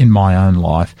that in my own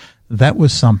life, that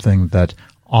was something that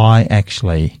I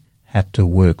actually had to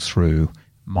work through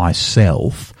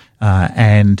myself.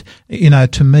 And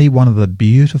to me, one of the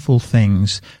beautiful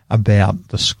things about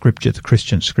the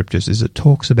Christian scriptures, is it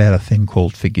talks about a thing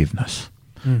called forgiveness.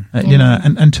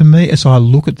 And to me, as I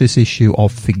look at this issue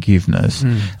of forgiveness,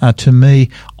 to me,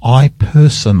 I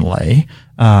personally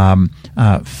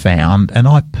found, and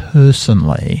I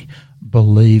personally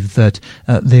believe that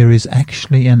there is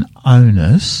actually an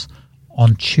onus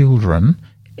on children,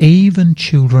 even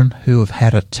children who have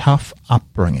had a tough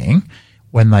upbringing,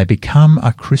 when they become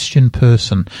a Christian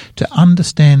person, to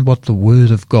understand what the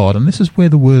Word of God, and this is where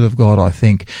the Word of God, I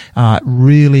think,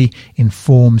 really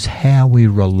informs how we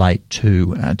relate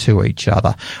to each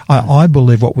other. I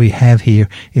believe what we have here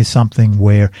is something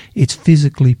where it's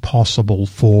physically possible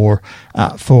for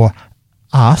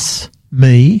us,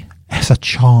 me, as a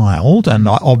child, and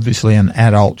obviously an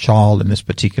adult child in this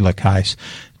particular case,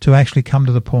 to actually come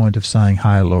to the point of saying,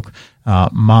 hey, look,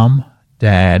 Mum,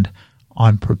 Dad,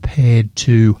 I'm prepared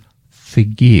to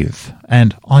forgive.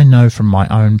 And I know from my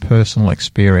own personal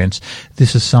experience,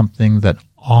 this is something that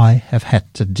I have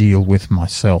had to deal with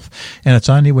myself. And it's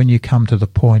only when you come to the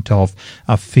point of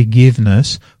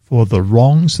forgiveness for the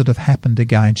wrongs that have happened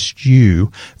against you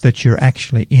that you're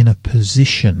actually in a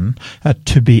position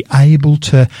to be able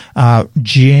to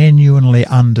genuinely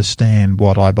understand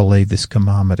what I believe this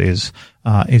commandment is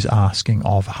asking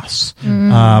of us.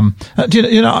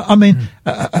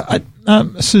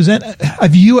 Suzanne,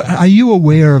 are you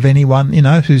aware of anyone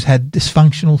who's had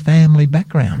dysfunctional family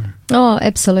background? Oh,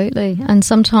 absolutely. And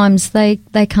sometimes they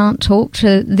can't talk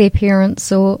to their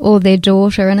parents or their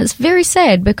daughter, and it's very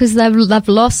sad because they've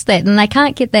lost that and they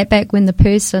can't get that back when the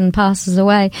person passes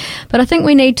away. But I think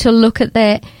we need to look at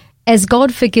that. As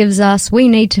God forgives us, we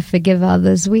need to forgive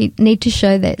others. We need to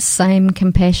show that same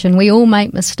compassion. We all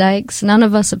make mistakes. None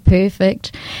of us are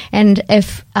perfect. And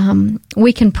if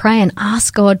we can pray and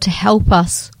ask God to help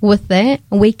us with that,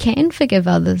 we can forgive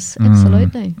others.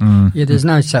 Absolutely. Yeah, there's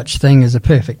no such thing as a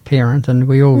perfect parent, and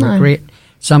we all regret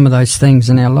some of those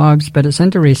things in our lives. But it's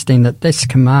interesting that this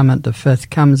commandment, the fifth,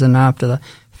 comes in after the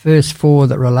first four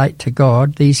that relate to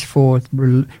God. These four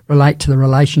relate to the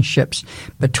relationships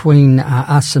between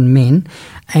us and men,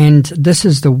 and this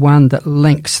is the one that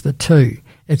links the two.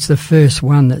 It's the first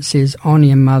one that says, honour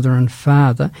your mother and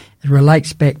father. It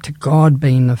relates back to God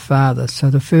being the father. So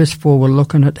the first four were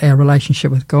looking at our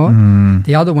relationship with God.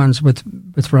 The other ones with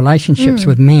relationships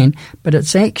with man, but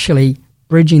it's actually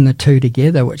bridging the two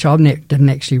together, which I didn't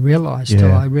actually realise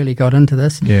till I really got into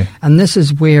this. Yeah. And this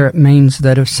is where it means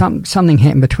that if something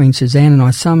happened between Suzanne and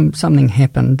I, something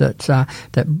happened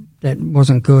that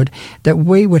wasn't good, that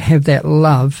we would have that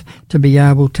love to be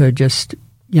able to just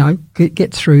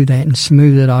get through that and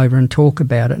smooth it over and talk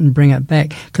about it and bring it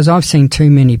back. Because I've seen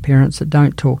too many parents that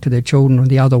don't talk to their children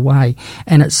the other way,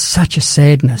 and it's such a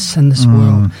sadness in this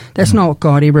world. That's not what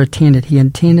God ever intended. He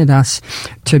intended us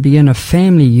to be in a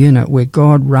family unit where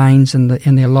God reigns in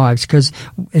their lives, because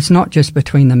it's not just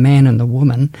between the man and the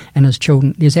woman and his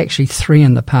children. There's actually three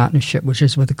in the partnership, which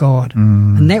is with God.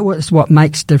 And that is what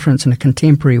makes difference in a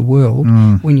contemporary world.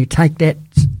 When you take that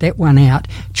one out,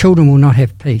 children will not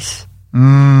have peace.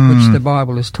 Which the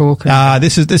Bible is talking about.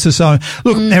 This is so.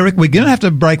 Look, Eric, we're going to have to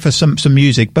break for some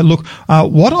music, but look,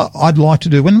 what I'd like to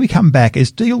do when we come back is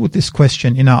deal with this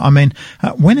question.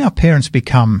 When our parents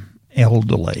become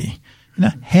elderly,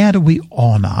 how do we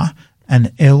honour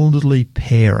an elderly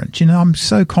parent? I'm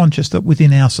so conscious that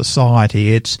within our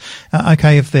society, it's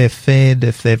okay if they're fed,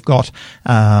 if they've got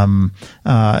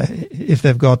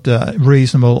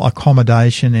reasonable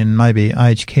accommodation in maybe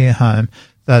aged care home,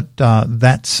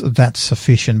 that's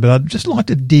sufficient. But I'd just like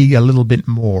to dig a little bit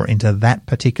more into that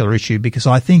particular issue, because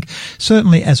I think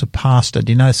certainly as a pastor,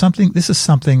 this is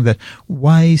something that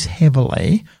weighs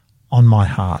heavily on my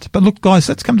heart. But look, guys,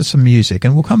 let's come to some music,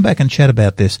 and we'll come back and chat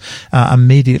about this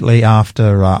immediately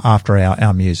after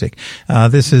our music.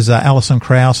 This is Alison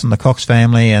Krauss and the Cox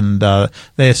family, and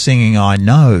they're singing "I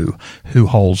Know Who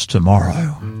Holds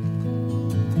Tomorrow."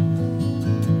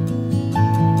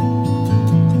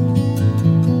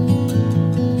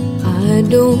 I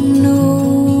don't know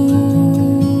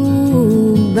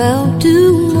about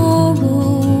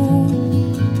tomorrow.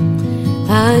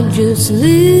 I just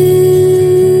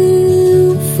live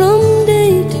from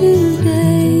day to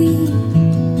day.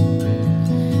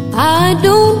 I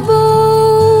don't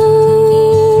borrow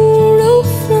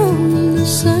from the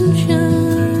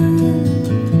sunshine,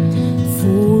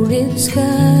 for its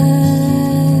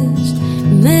skies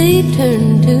may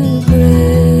turn to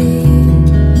gray.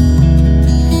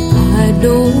 I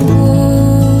don't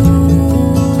worry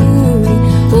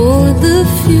for the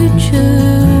future,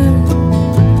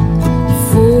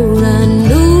 for I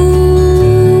know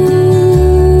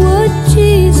what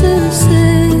Jesus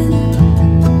said.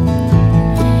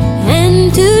 And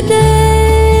today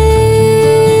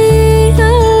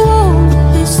I'll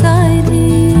walk beside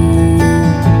Him,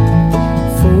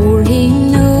 for He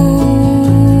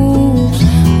knows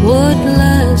what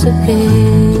lies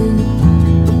ahead.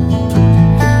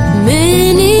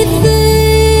 Many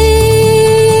things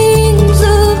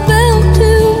about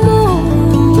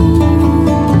tomorrow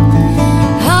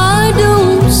I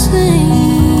don't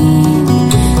seem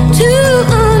to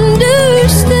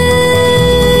understand,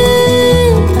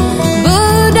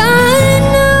 but I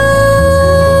know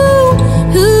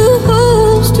who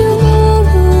holds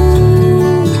tomorrow,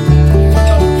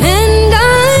 and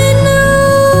I know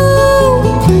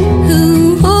who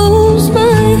holds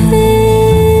my hand.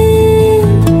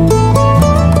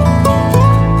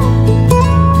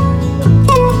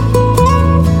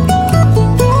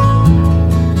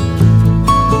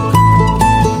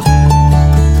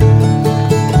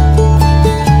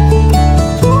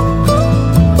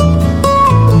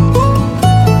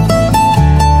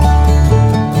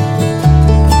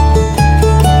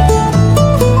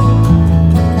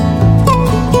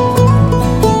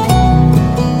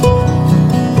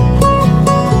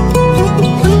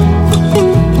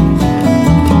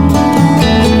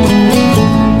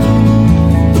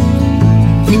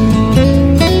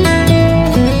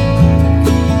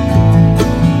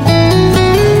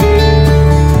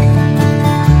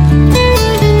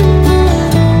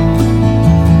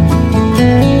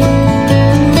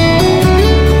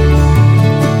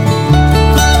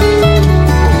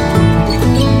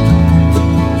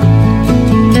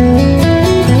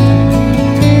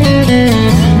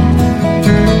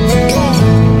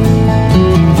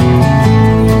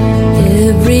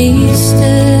 Every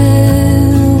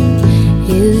step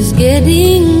is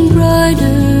getting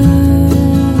brighter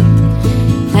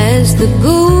as the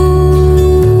golden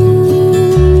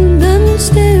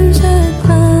stairs I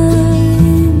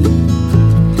climb.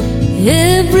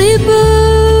 Every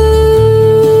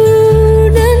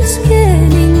burden's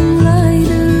getting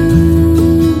lighter,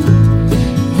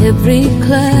 every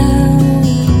cloud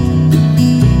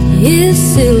is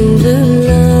silver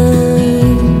lined.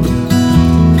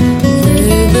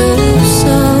 The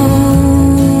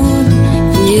sun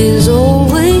is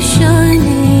always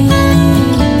shining.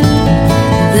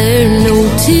 There no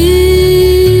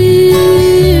tear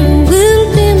will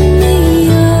dim the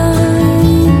eye.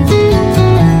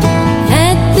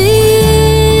 At the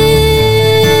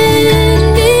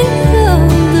ending of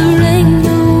the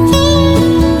rainbow,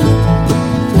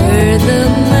 where the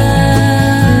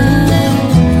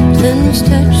mountains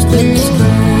touch the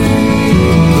sky.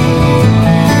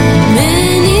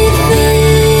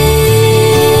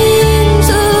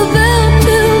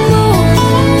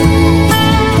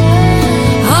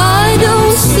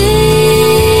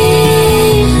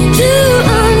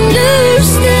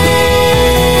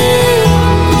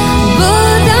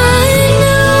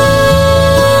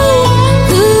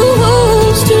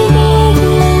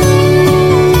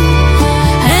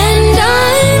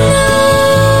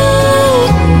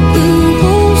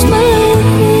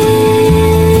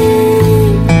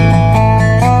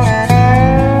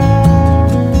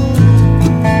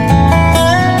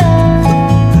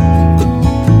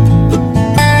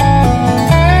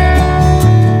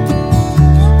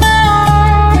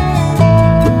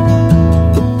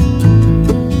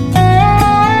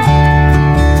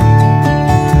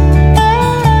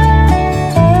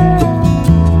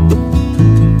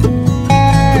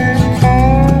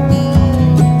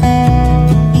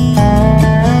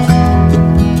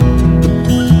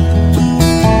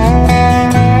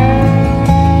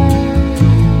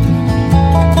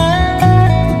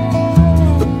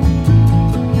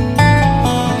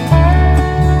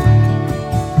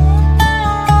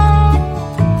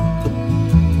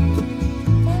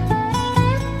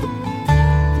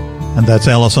 And that's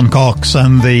Alison Cox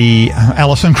and the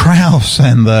Alison Krauss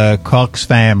and the Cox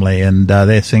family, and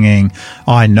they're singing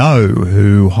I Know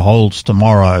Who Holds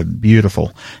Tomorrow.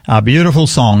 Beautiful. Beautiful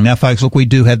song. Now, folks, look, we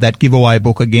do have that giveaway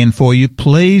book again for you.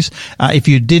 Please, if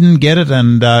you didn't get it,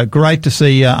 and great to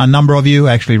see a number of you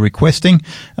actually requesting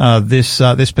this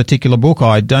particular book,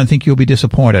 I don't think you'll be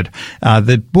disappointed.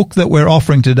 The book that we're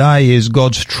offering today is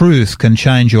God's Truth Can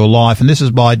Change Your Life, and this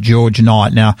is by George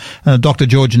Knight. Now, Dr.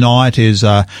 George Knight is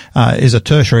a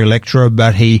tertiary lecturer,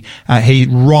 but he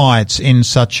writes in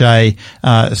such a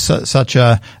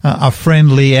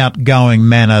friendly, outgoing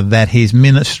manner that his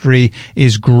ministry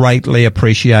is greatly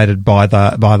appreciated by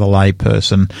the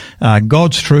layperson.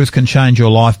 God's Truth Can Change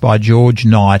Your Life by George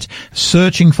Knight.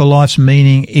 Searching for life's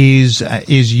meaning is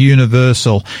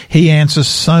universal. He answers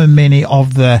so many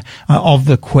of the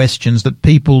questions that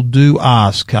people do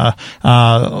ask.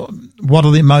 What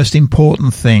are the most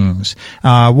important things?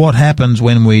 What happens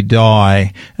when we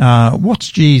die? What's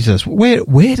Jesus?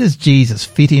 Where does Jesus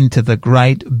fit into the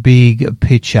great big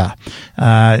picture?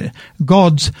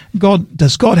 Does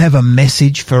God have a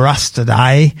message for us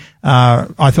today?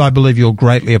 I believe you'll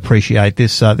greatly appreciate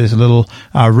this little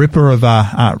ripper of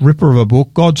a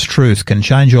book. God's Truth Can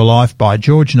Change Your Life by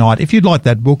George Knight. If you'd like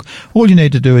that book, all you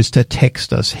need to do is to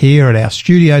text us here at our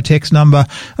studio text number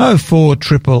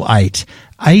 04888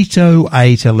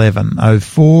 80811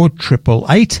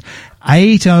 04888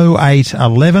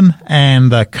 80811,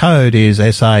 and the code is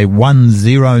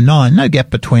SA109. No gap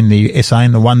between the SA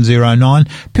and the 109.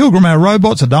 Pilgrim, our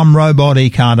robot's a dumb robot. He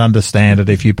can't understand it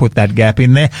if you put that gap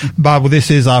in there. But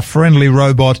this is a friendly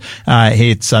robot.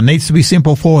 It needs to be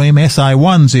simple for him.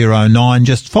 SA109,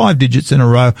 just 5 digits in a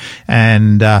row,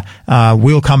 and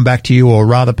we'll come back to you, or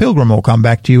rather Pilgrim will come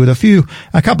back to you with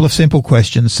a couple of simple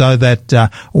questions so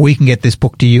that we can get this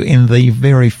book to you in the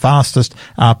very fastest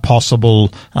possible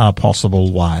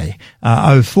way.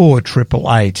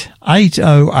 04888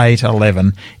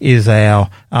 80811 is our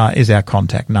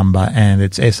contact number, and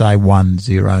it's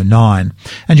SA109.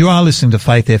 And you are listening to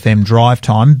Faith FM Drive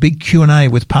Time, big Q&A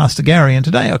with Pastor Garry, and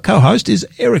today our co-host is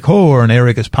Eric Hoare, and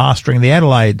Eric is pastoring the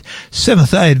Adelaide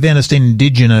Seventh-day Adventist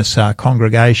Indigenous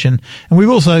congregation. And we've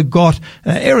also got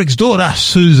Eric's daughter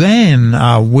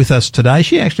Suzanne with us today.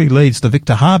 She actually leads the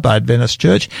Victor Harbour Adventist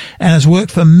Church and has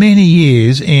worked for many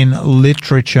years in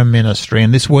literature ministry.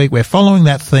 And this week we're following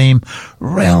that theme,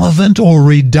 relevant or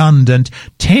redundant,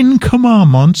 10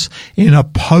 commandments in a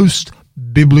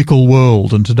post-biblical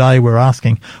world. And today we're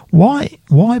asking, why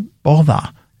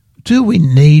bother? Do we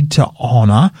need to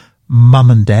honour mum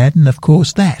and dad? And of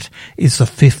course that is the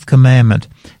 5th commandment.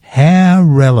 How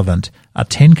relevant are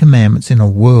 10 commandments in a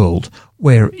world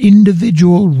where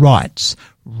individual rights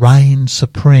reign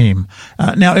supreme?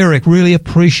 Now, Eric, really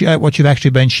appreciate what you've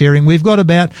actually been sharing. We've got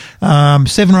about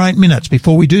 7 or 8 minutes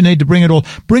before we do need to bring it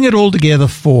all together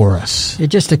for us. Yeah,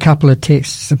 just a couple of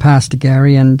texts to Pastor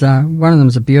Garry, and one of them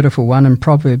is a beautiful one in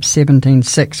Proverbs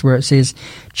 17:6, where it says,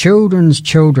 "Children's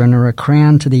children are a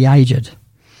crown to the aged,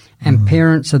 and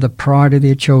parents are the pride of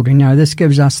their children." Now, this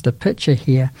gives us the picture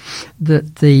here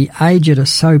that the aged are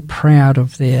so proud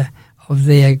of their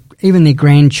even their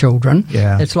grandchildren.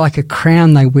 Yeah. It's like a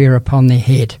crown they wear upon their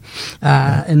head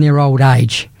in their old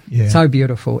age. Yeah. So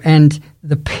beautiful. And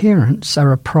the parents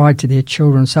are a pride to their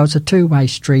children. So it's a two-way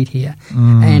street here.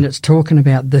 And it's talking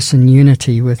about this in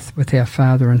unity with our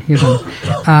Father in heaven.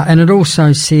 And it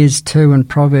also says too in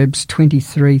Proverbs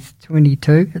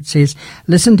 23:22, it says,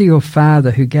 "Listen to your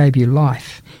father who gave you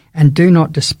life, and do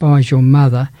not despise your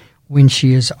mother when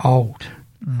she is old."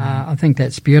 I think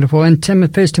that's beautiful. And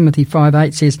 1 Timothy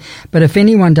 5:8 says, "But if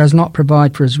anyone does not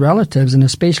provide for his relatives, and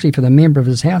especially for the member of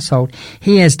his household,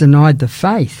 he has denied the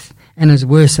faith and is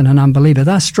worse than an unbeliever."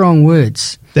 They're strong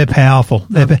words. They're powerful.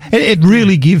 It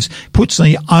really puts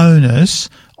the onus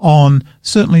on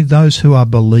certainly those who are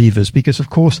believers, because of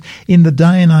course in the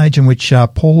day and age in which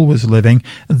Paul was living,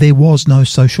 there was no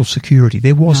social security,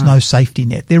 there was no safety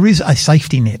net. There is a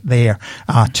safety net there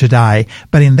today,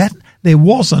 but in that there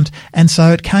wasn't, and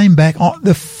so it came back.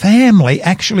 The family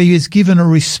actually is given a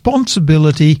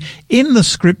responsibility in the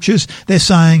scriptures. They're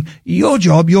saying your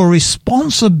job, your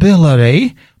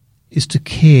responsibility is to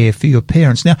care for your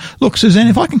parents. Now, look, Suzanne,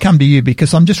 if I can come to you,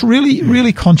 because I'm just really,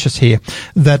 really conscious here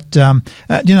that,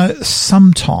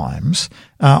 sometimes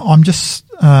I'm just,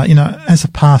 as a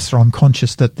pastor, I'm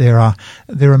conscious that there are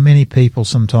many people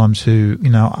sometimes who,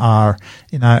 are,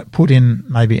 put in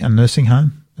maybe a nursing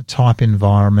home type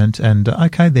environment, and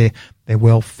okay, they're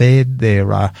well fed, they've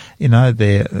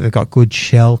got good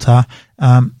shelter,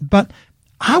 but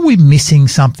are we missing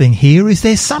something here? Is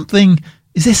there something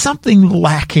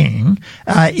lacking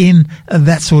in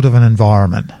that sort of an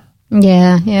environment?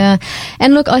 Yeah.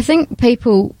 And look, I think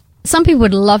some people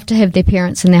would love to have their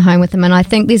parents in their home with them, and I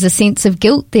think there's a sense of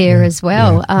guilt there as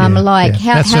well. How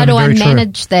do I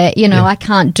manage that? I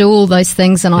can't do all those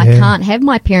things, and I can't have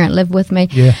my parent live with me.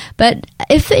 Yeah. But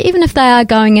even if they are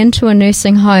going into a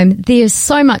nursing home, there's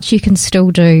so much you can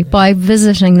still do by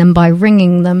visiting them, by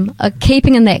ringing them,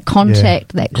 keeping in that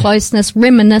contact, that closeness,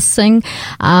 reminiscing.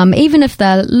 Even if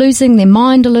they're losing their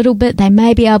mind a little bit, they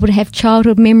may be able to have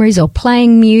childhood memories or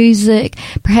playing music,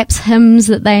 perhaps hymns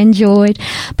that they enjoyed.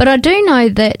 But I do know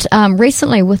that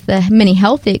recently with the Mini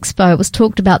Health Expo, it was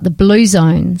talked about the blue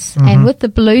zones. Mm-hmm. And with the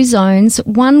blue zones,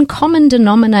 one common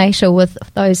denominator with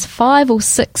those 5 or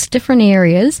 6 different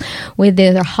areas where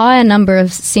there are a higher number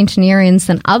of centenarians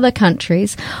than other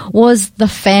countries was the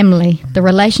family, the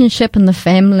relationship in the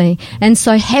family. And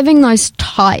so having those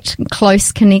tight,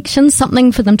 close connections,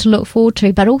 something for them to look forward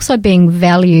to, but also being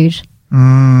valued.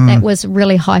 That was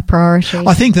really high priority.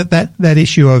 I think that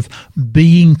issue of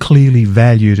being clearly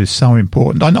valued is so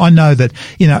important. I know that,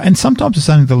 and sometimes it's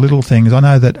only the little things. I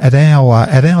know that at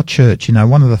our church,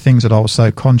 one of the things that I was so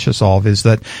conscious of is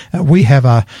that we have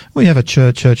a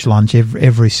church lunch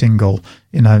every single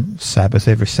Sabbath,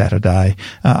 every Saturday,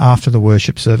 after the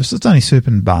worship service. It's only soup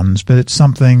and buns, but it's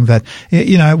something that,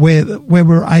 where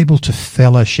we're able to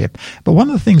fellowship. But one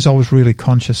of the things I was really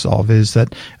conscious of is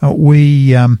that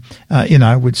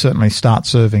we'd certainly start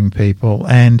serving people,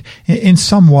 and in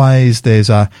some ways there's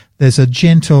a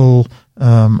gentle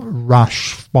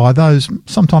rush by those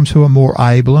sometimes who are more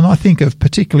able, and I think of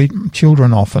particularly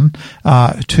children often,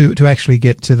 to actually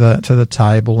get to the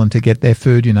table and to get their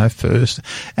food, first.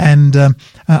 And a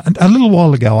little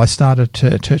while ago, I started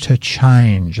to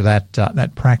change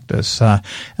that practice.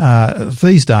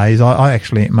 These days, I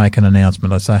actually make an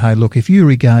announcement. I say, hey, look, if you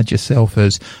regard yourself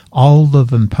as older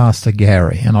than Pastor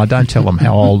Garry, and I don't tell them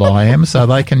how old I am, so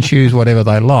they can choose whatever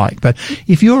they like. But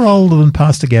if you're older than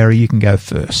Pastor Garry, you can go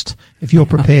first, if you're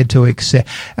prepared to accept.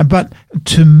 But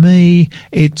to me,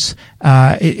 it's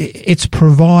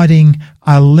providing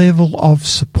a level of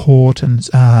support and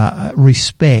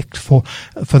respect for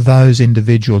those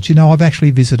individuals. I've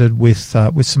actually visited with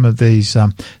some of these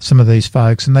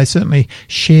folks, and they certainly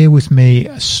share with me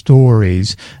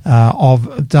stories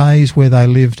of days where they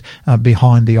lived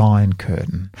behind the Iron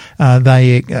Curtain.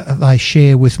 They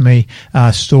share with me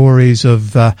stories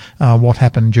of what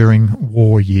happened during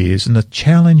war years and the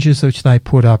challenges which they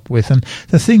put up with. And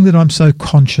the thing that I'm so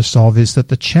conscious of is that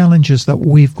the challenges that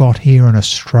we've got here in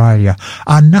Australia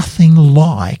are nothing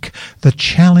like the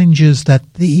challenges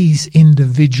that these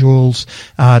individuals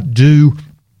do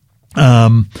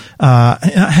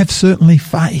have certainly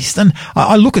faced. And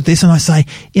I look at this and I say,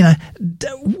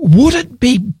 would it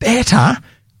be better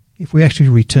if we actually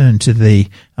return to the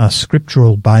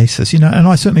scriptural basis, and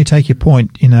I certainly take your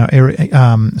point,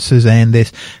 Suzanne,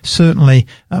 there's certainly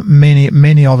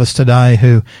many of us today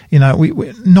who,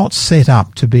 we're not set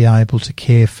up to be able to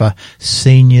care for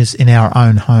seniors in our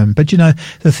own home. But,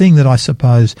 the thing that I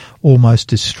suppose almost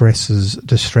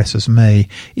distresses me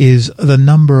is the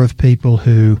number of people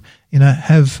who,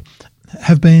 have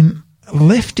been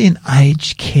left in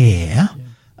aged care,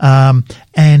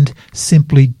 and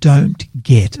simply don't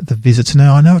get the visits.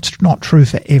 Now, I know it's not true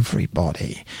for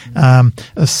everybody.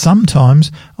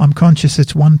 Sometimes I'm conscious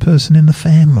it's one person in the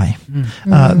family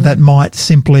that might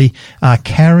simply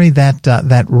carry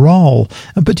that role.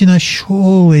 But,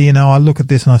 surely, I look at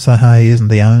this and I say, hey, isn't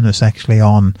the onus actually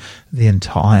on the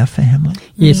entire family?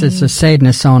 Yes, it's a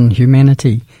sadness on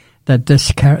humanity that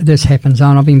this happens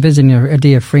on. I've been visiting a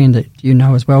dear friend that you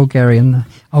know as well, Garry, in the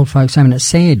old folks' home, and it's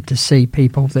sad to see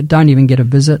people that don't even get a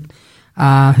visit,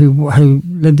 who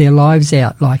live their lives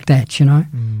out like that,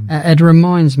 It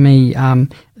reminds me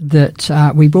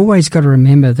that we've always got to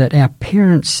remember that our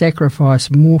parents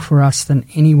sacrificed more for us than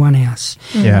anyone else,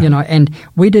 and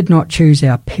we did not choose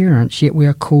our parents, yet we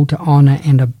are called to honour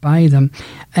and obey them.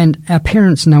 And our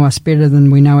parents know us better than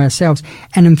we know ourselves,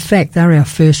 and in fact, they're our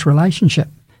first relationship.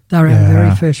 They're our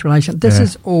very first relation. This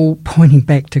is all pointing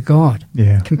back to God.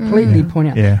 Completely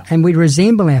pointing out. And we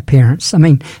resemble our parents. I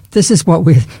mean, this is what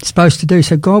we're supposed to do.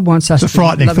 So God wants us it's to be a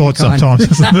frightening thought sometimes,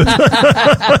 isn't it?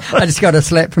 I just got a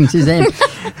slap from Suzanne.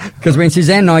 Because when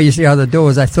Suzanne and I used to go to the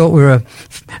doors, they thought we were,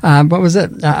 what was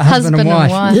it? Husband and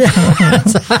wife.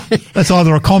 That's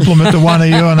either a compliment to one of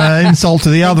you and an insult to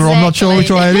the other. Exactly. I'm not sure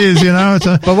which way it is,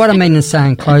 But what I mean to say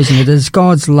in closing, it is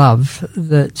God's love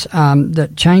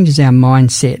that changes our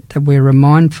mindset, that we're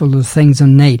mindful of things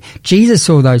on need. Jesus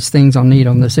saw those things on need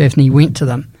on this earth, and he went to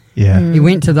them. He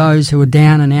went to those who were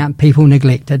down and out, people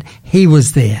neglected. He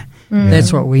was there.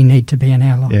 That's what we need to be in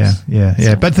our lives.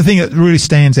 Yeah. But the thing that really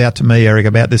stands out to me, Eric,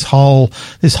 about this whole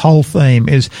theme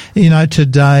is,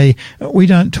 today we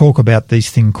don't talk about these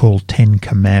things called 10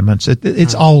 Commandments.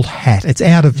 It's old hat. It's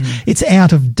out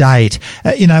of date.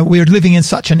 We're living in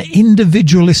such an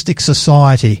individualistic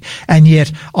society, and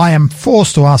yet I am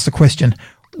forced to ask the question: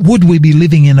 would we be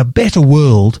living in a better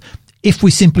world if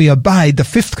we simply obeyed the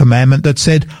 5th commandment that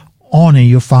said, honour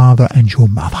your father and your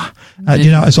mother?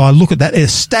 As I look at that, it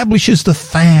establishes the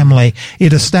family.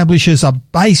 It establishes a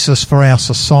basis for our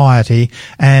society,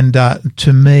 and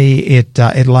to me, it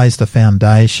lays the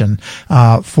foundation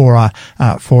for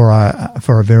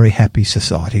a very happy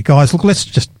society. Guys, look, let's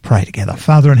just pray together.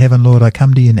 Father in heaven, Lord, I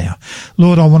come to you now.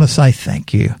 Lord, I want to say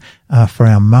thank you for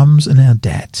our mums and our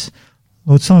dads.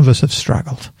 Lord, some of us have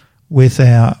struggled with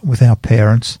our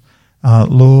parents.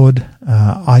 Lord,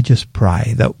 I just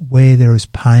pray that where there is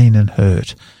pain and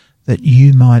hurt, that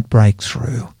you might break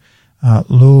through.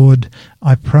 Lord,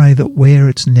 I pray that where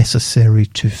it's necessary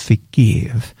to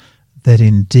forgive, that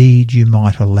indeed you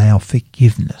might allow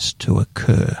forgiveness to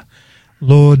occur.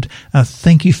 Lord,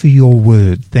 thank you for your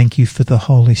word. Thank you for the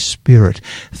Holy Spirit.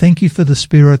 Thank you for the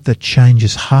Spirit that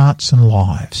changes hearts and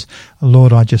lives.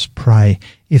 Lord, I just pray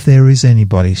if there is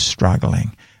anybody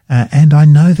struggling, and I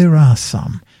know there are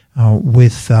some,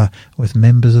 with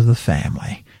members of the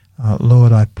family,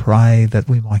 Lord, I pray that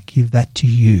we might give that to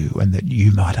you and that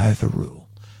you might overrule.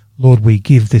 Lord, we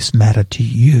give this matter to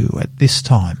you at this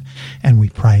time, and we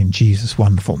pray in Jesus'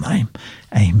 wonderful name.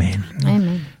 Amen.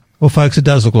 Amen. Well, folks, it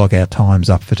does look like our time's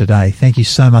up for today. Thank you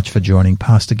so much for joining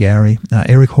Pastor Garry,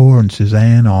 Eric Hoare and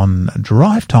Suzanne on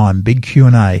Drive Time Big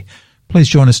Q&A. Please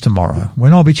join us tomorrow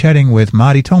when I'll be chatting with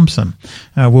Marty Thompson.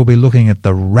 We'll be looking at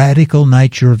the radical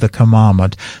nature of the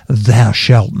commandment, thou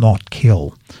shalt not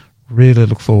kill. Really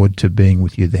look forward to being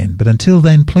with you then. But until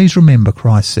then, please remember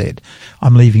Christ said,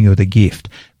 I'm leaving you with a gift,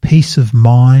 peace of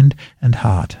mind and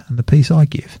heart. And the peace I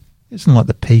give isn't like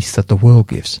the peace that the world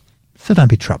gives. So don't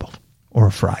be troubled or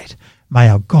afraid. May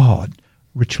our God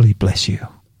richly bless you.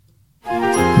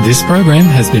 This program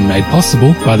has been made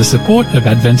possible by the support of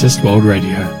Adventist World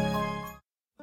Radio.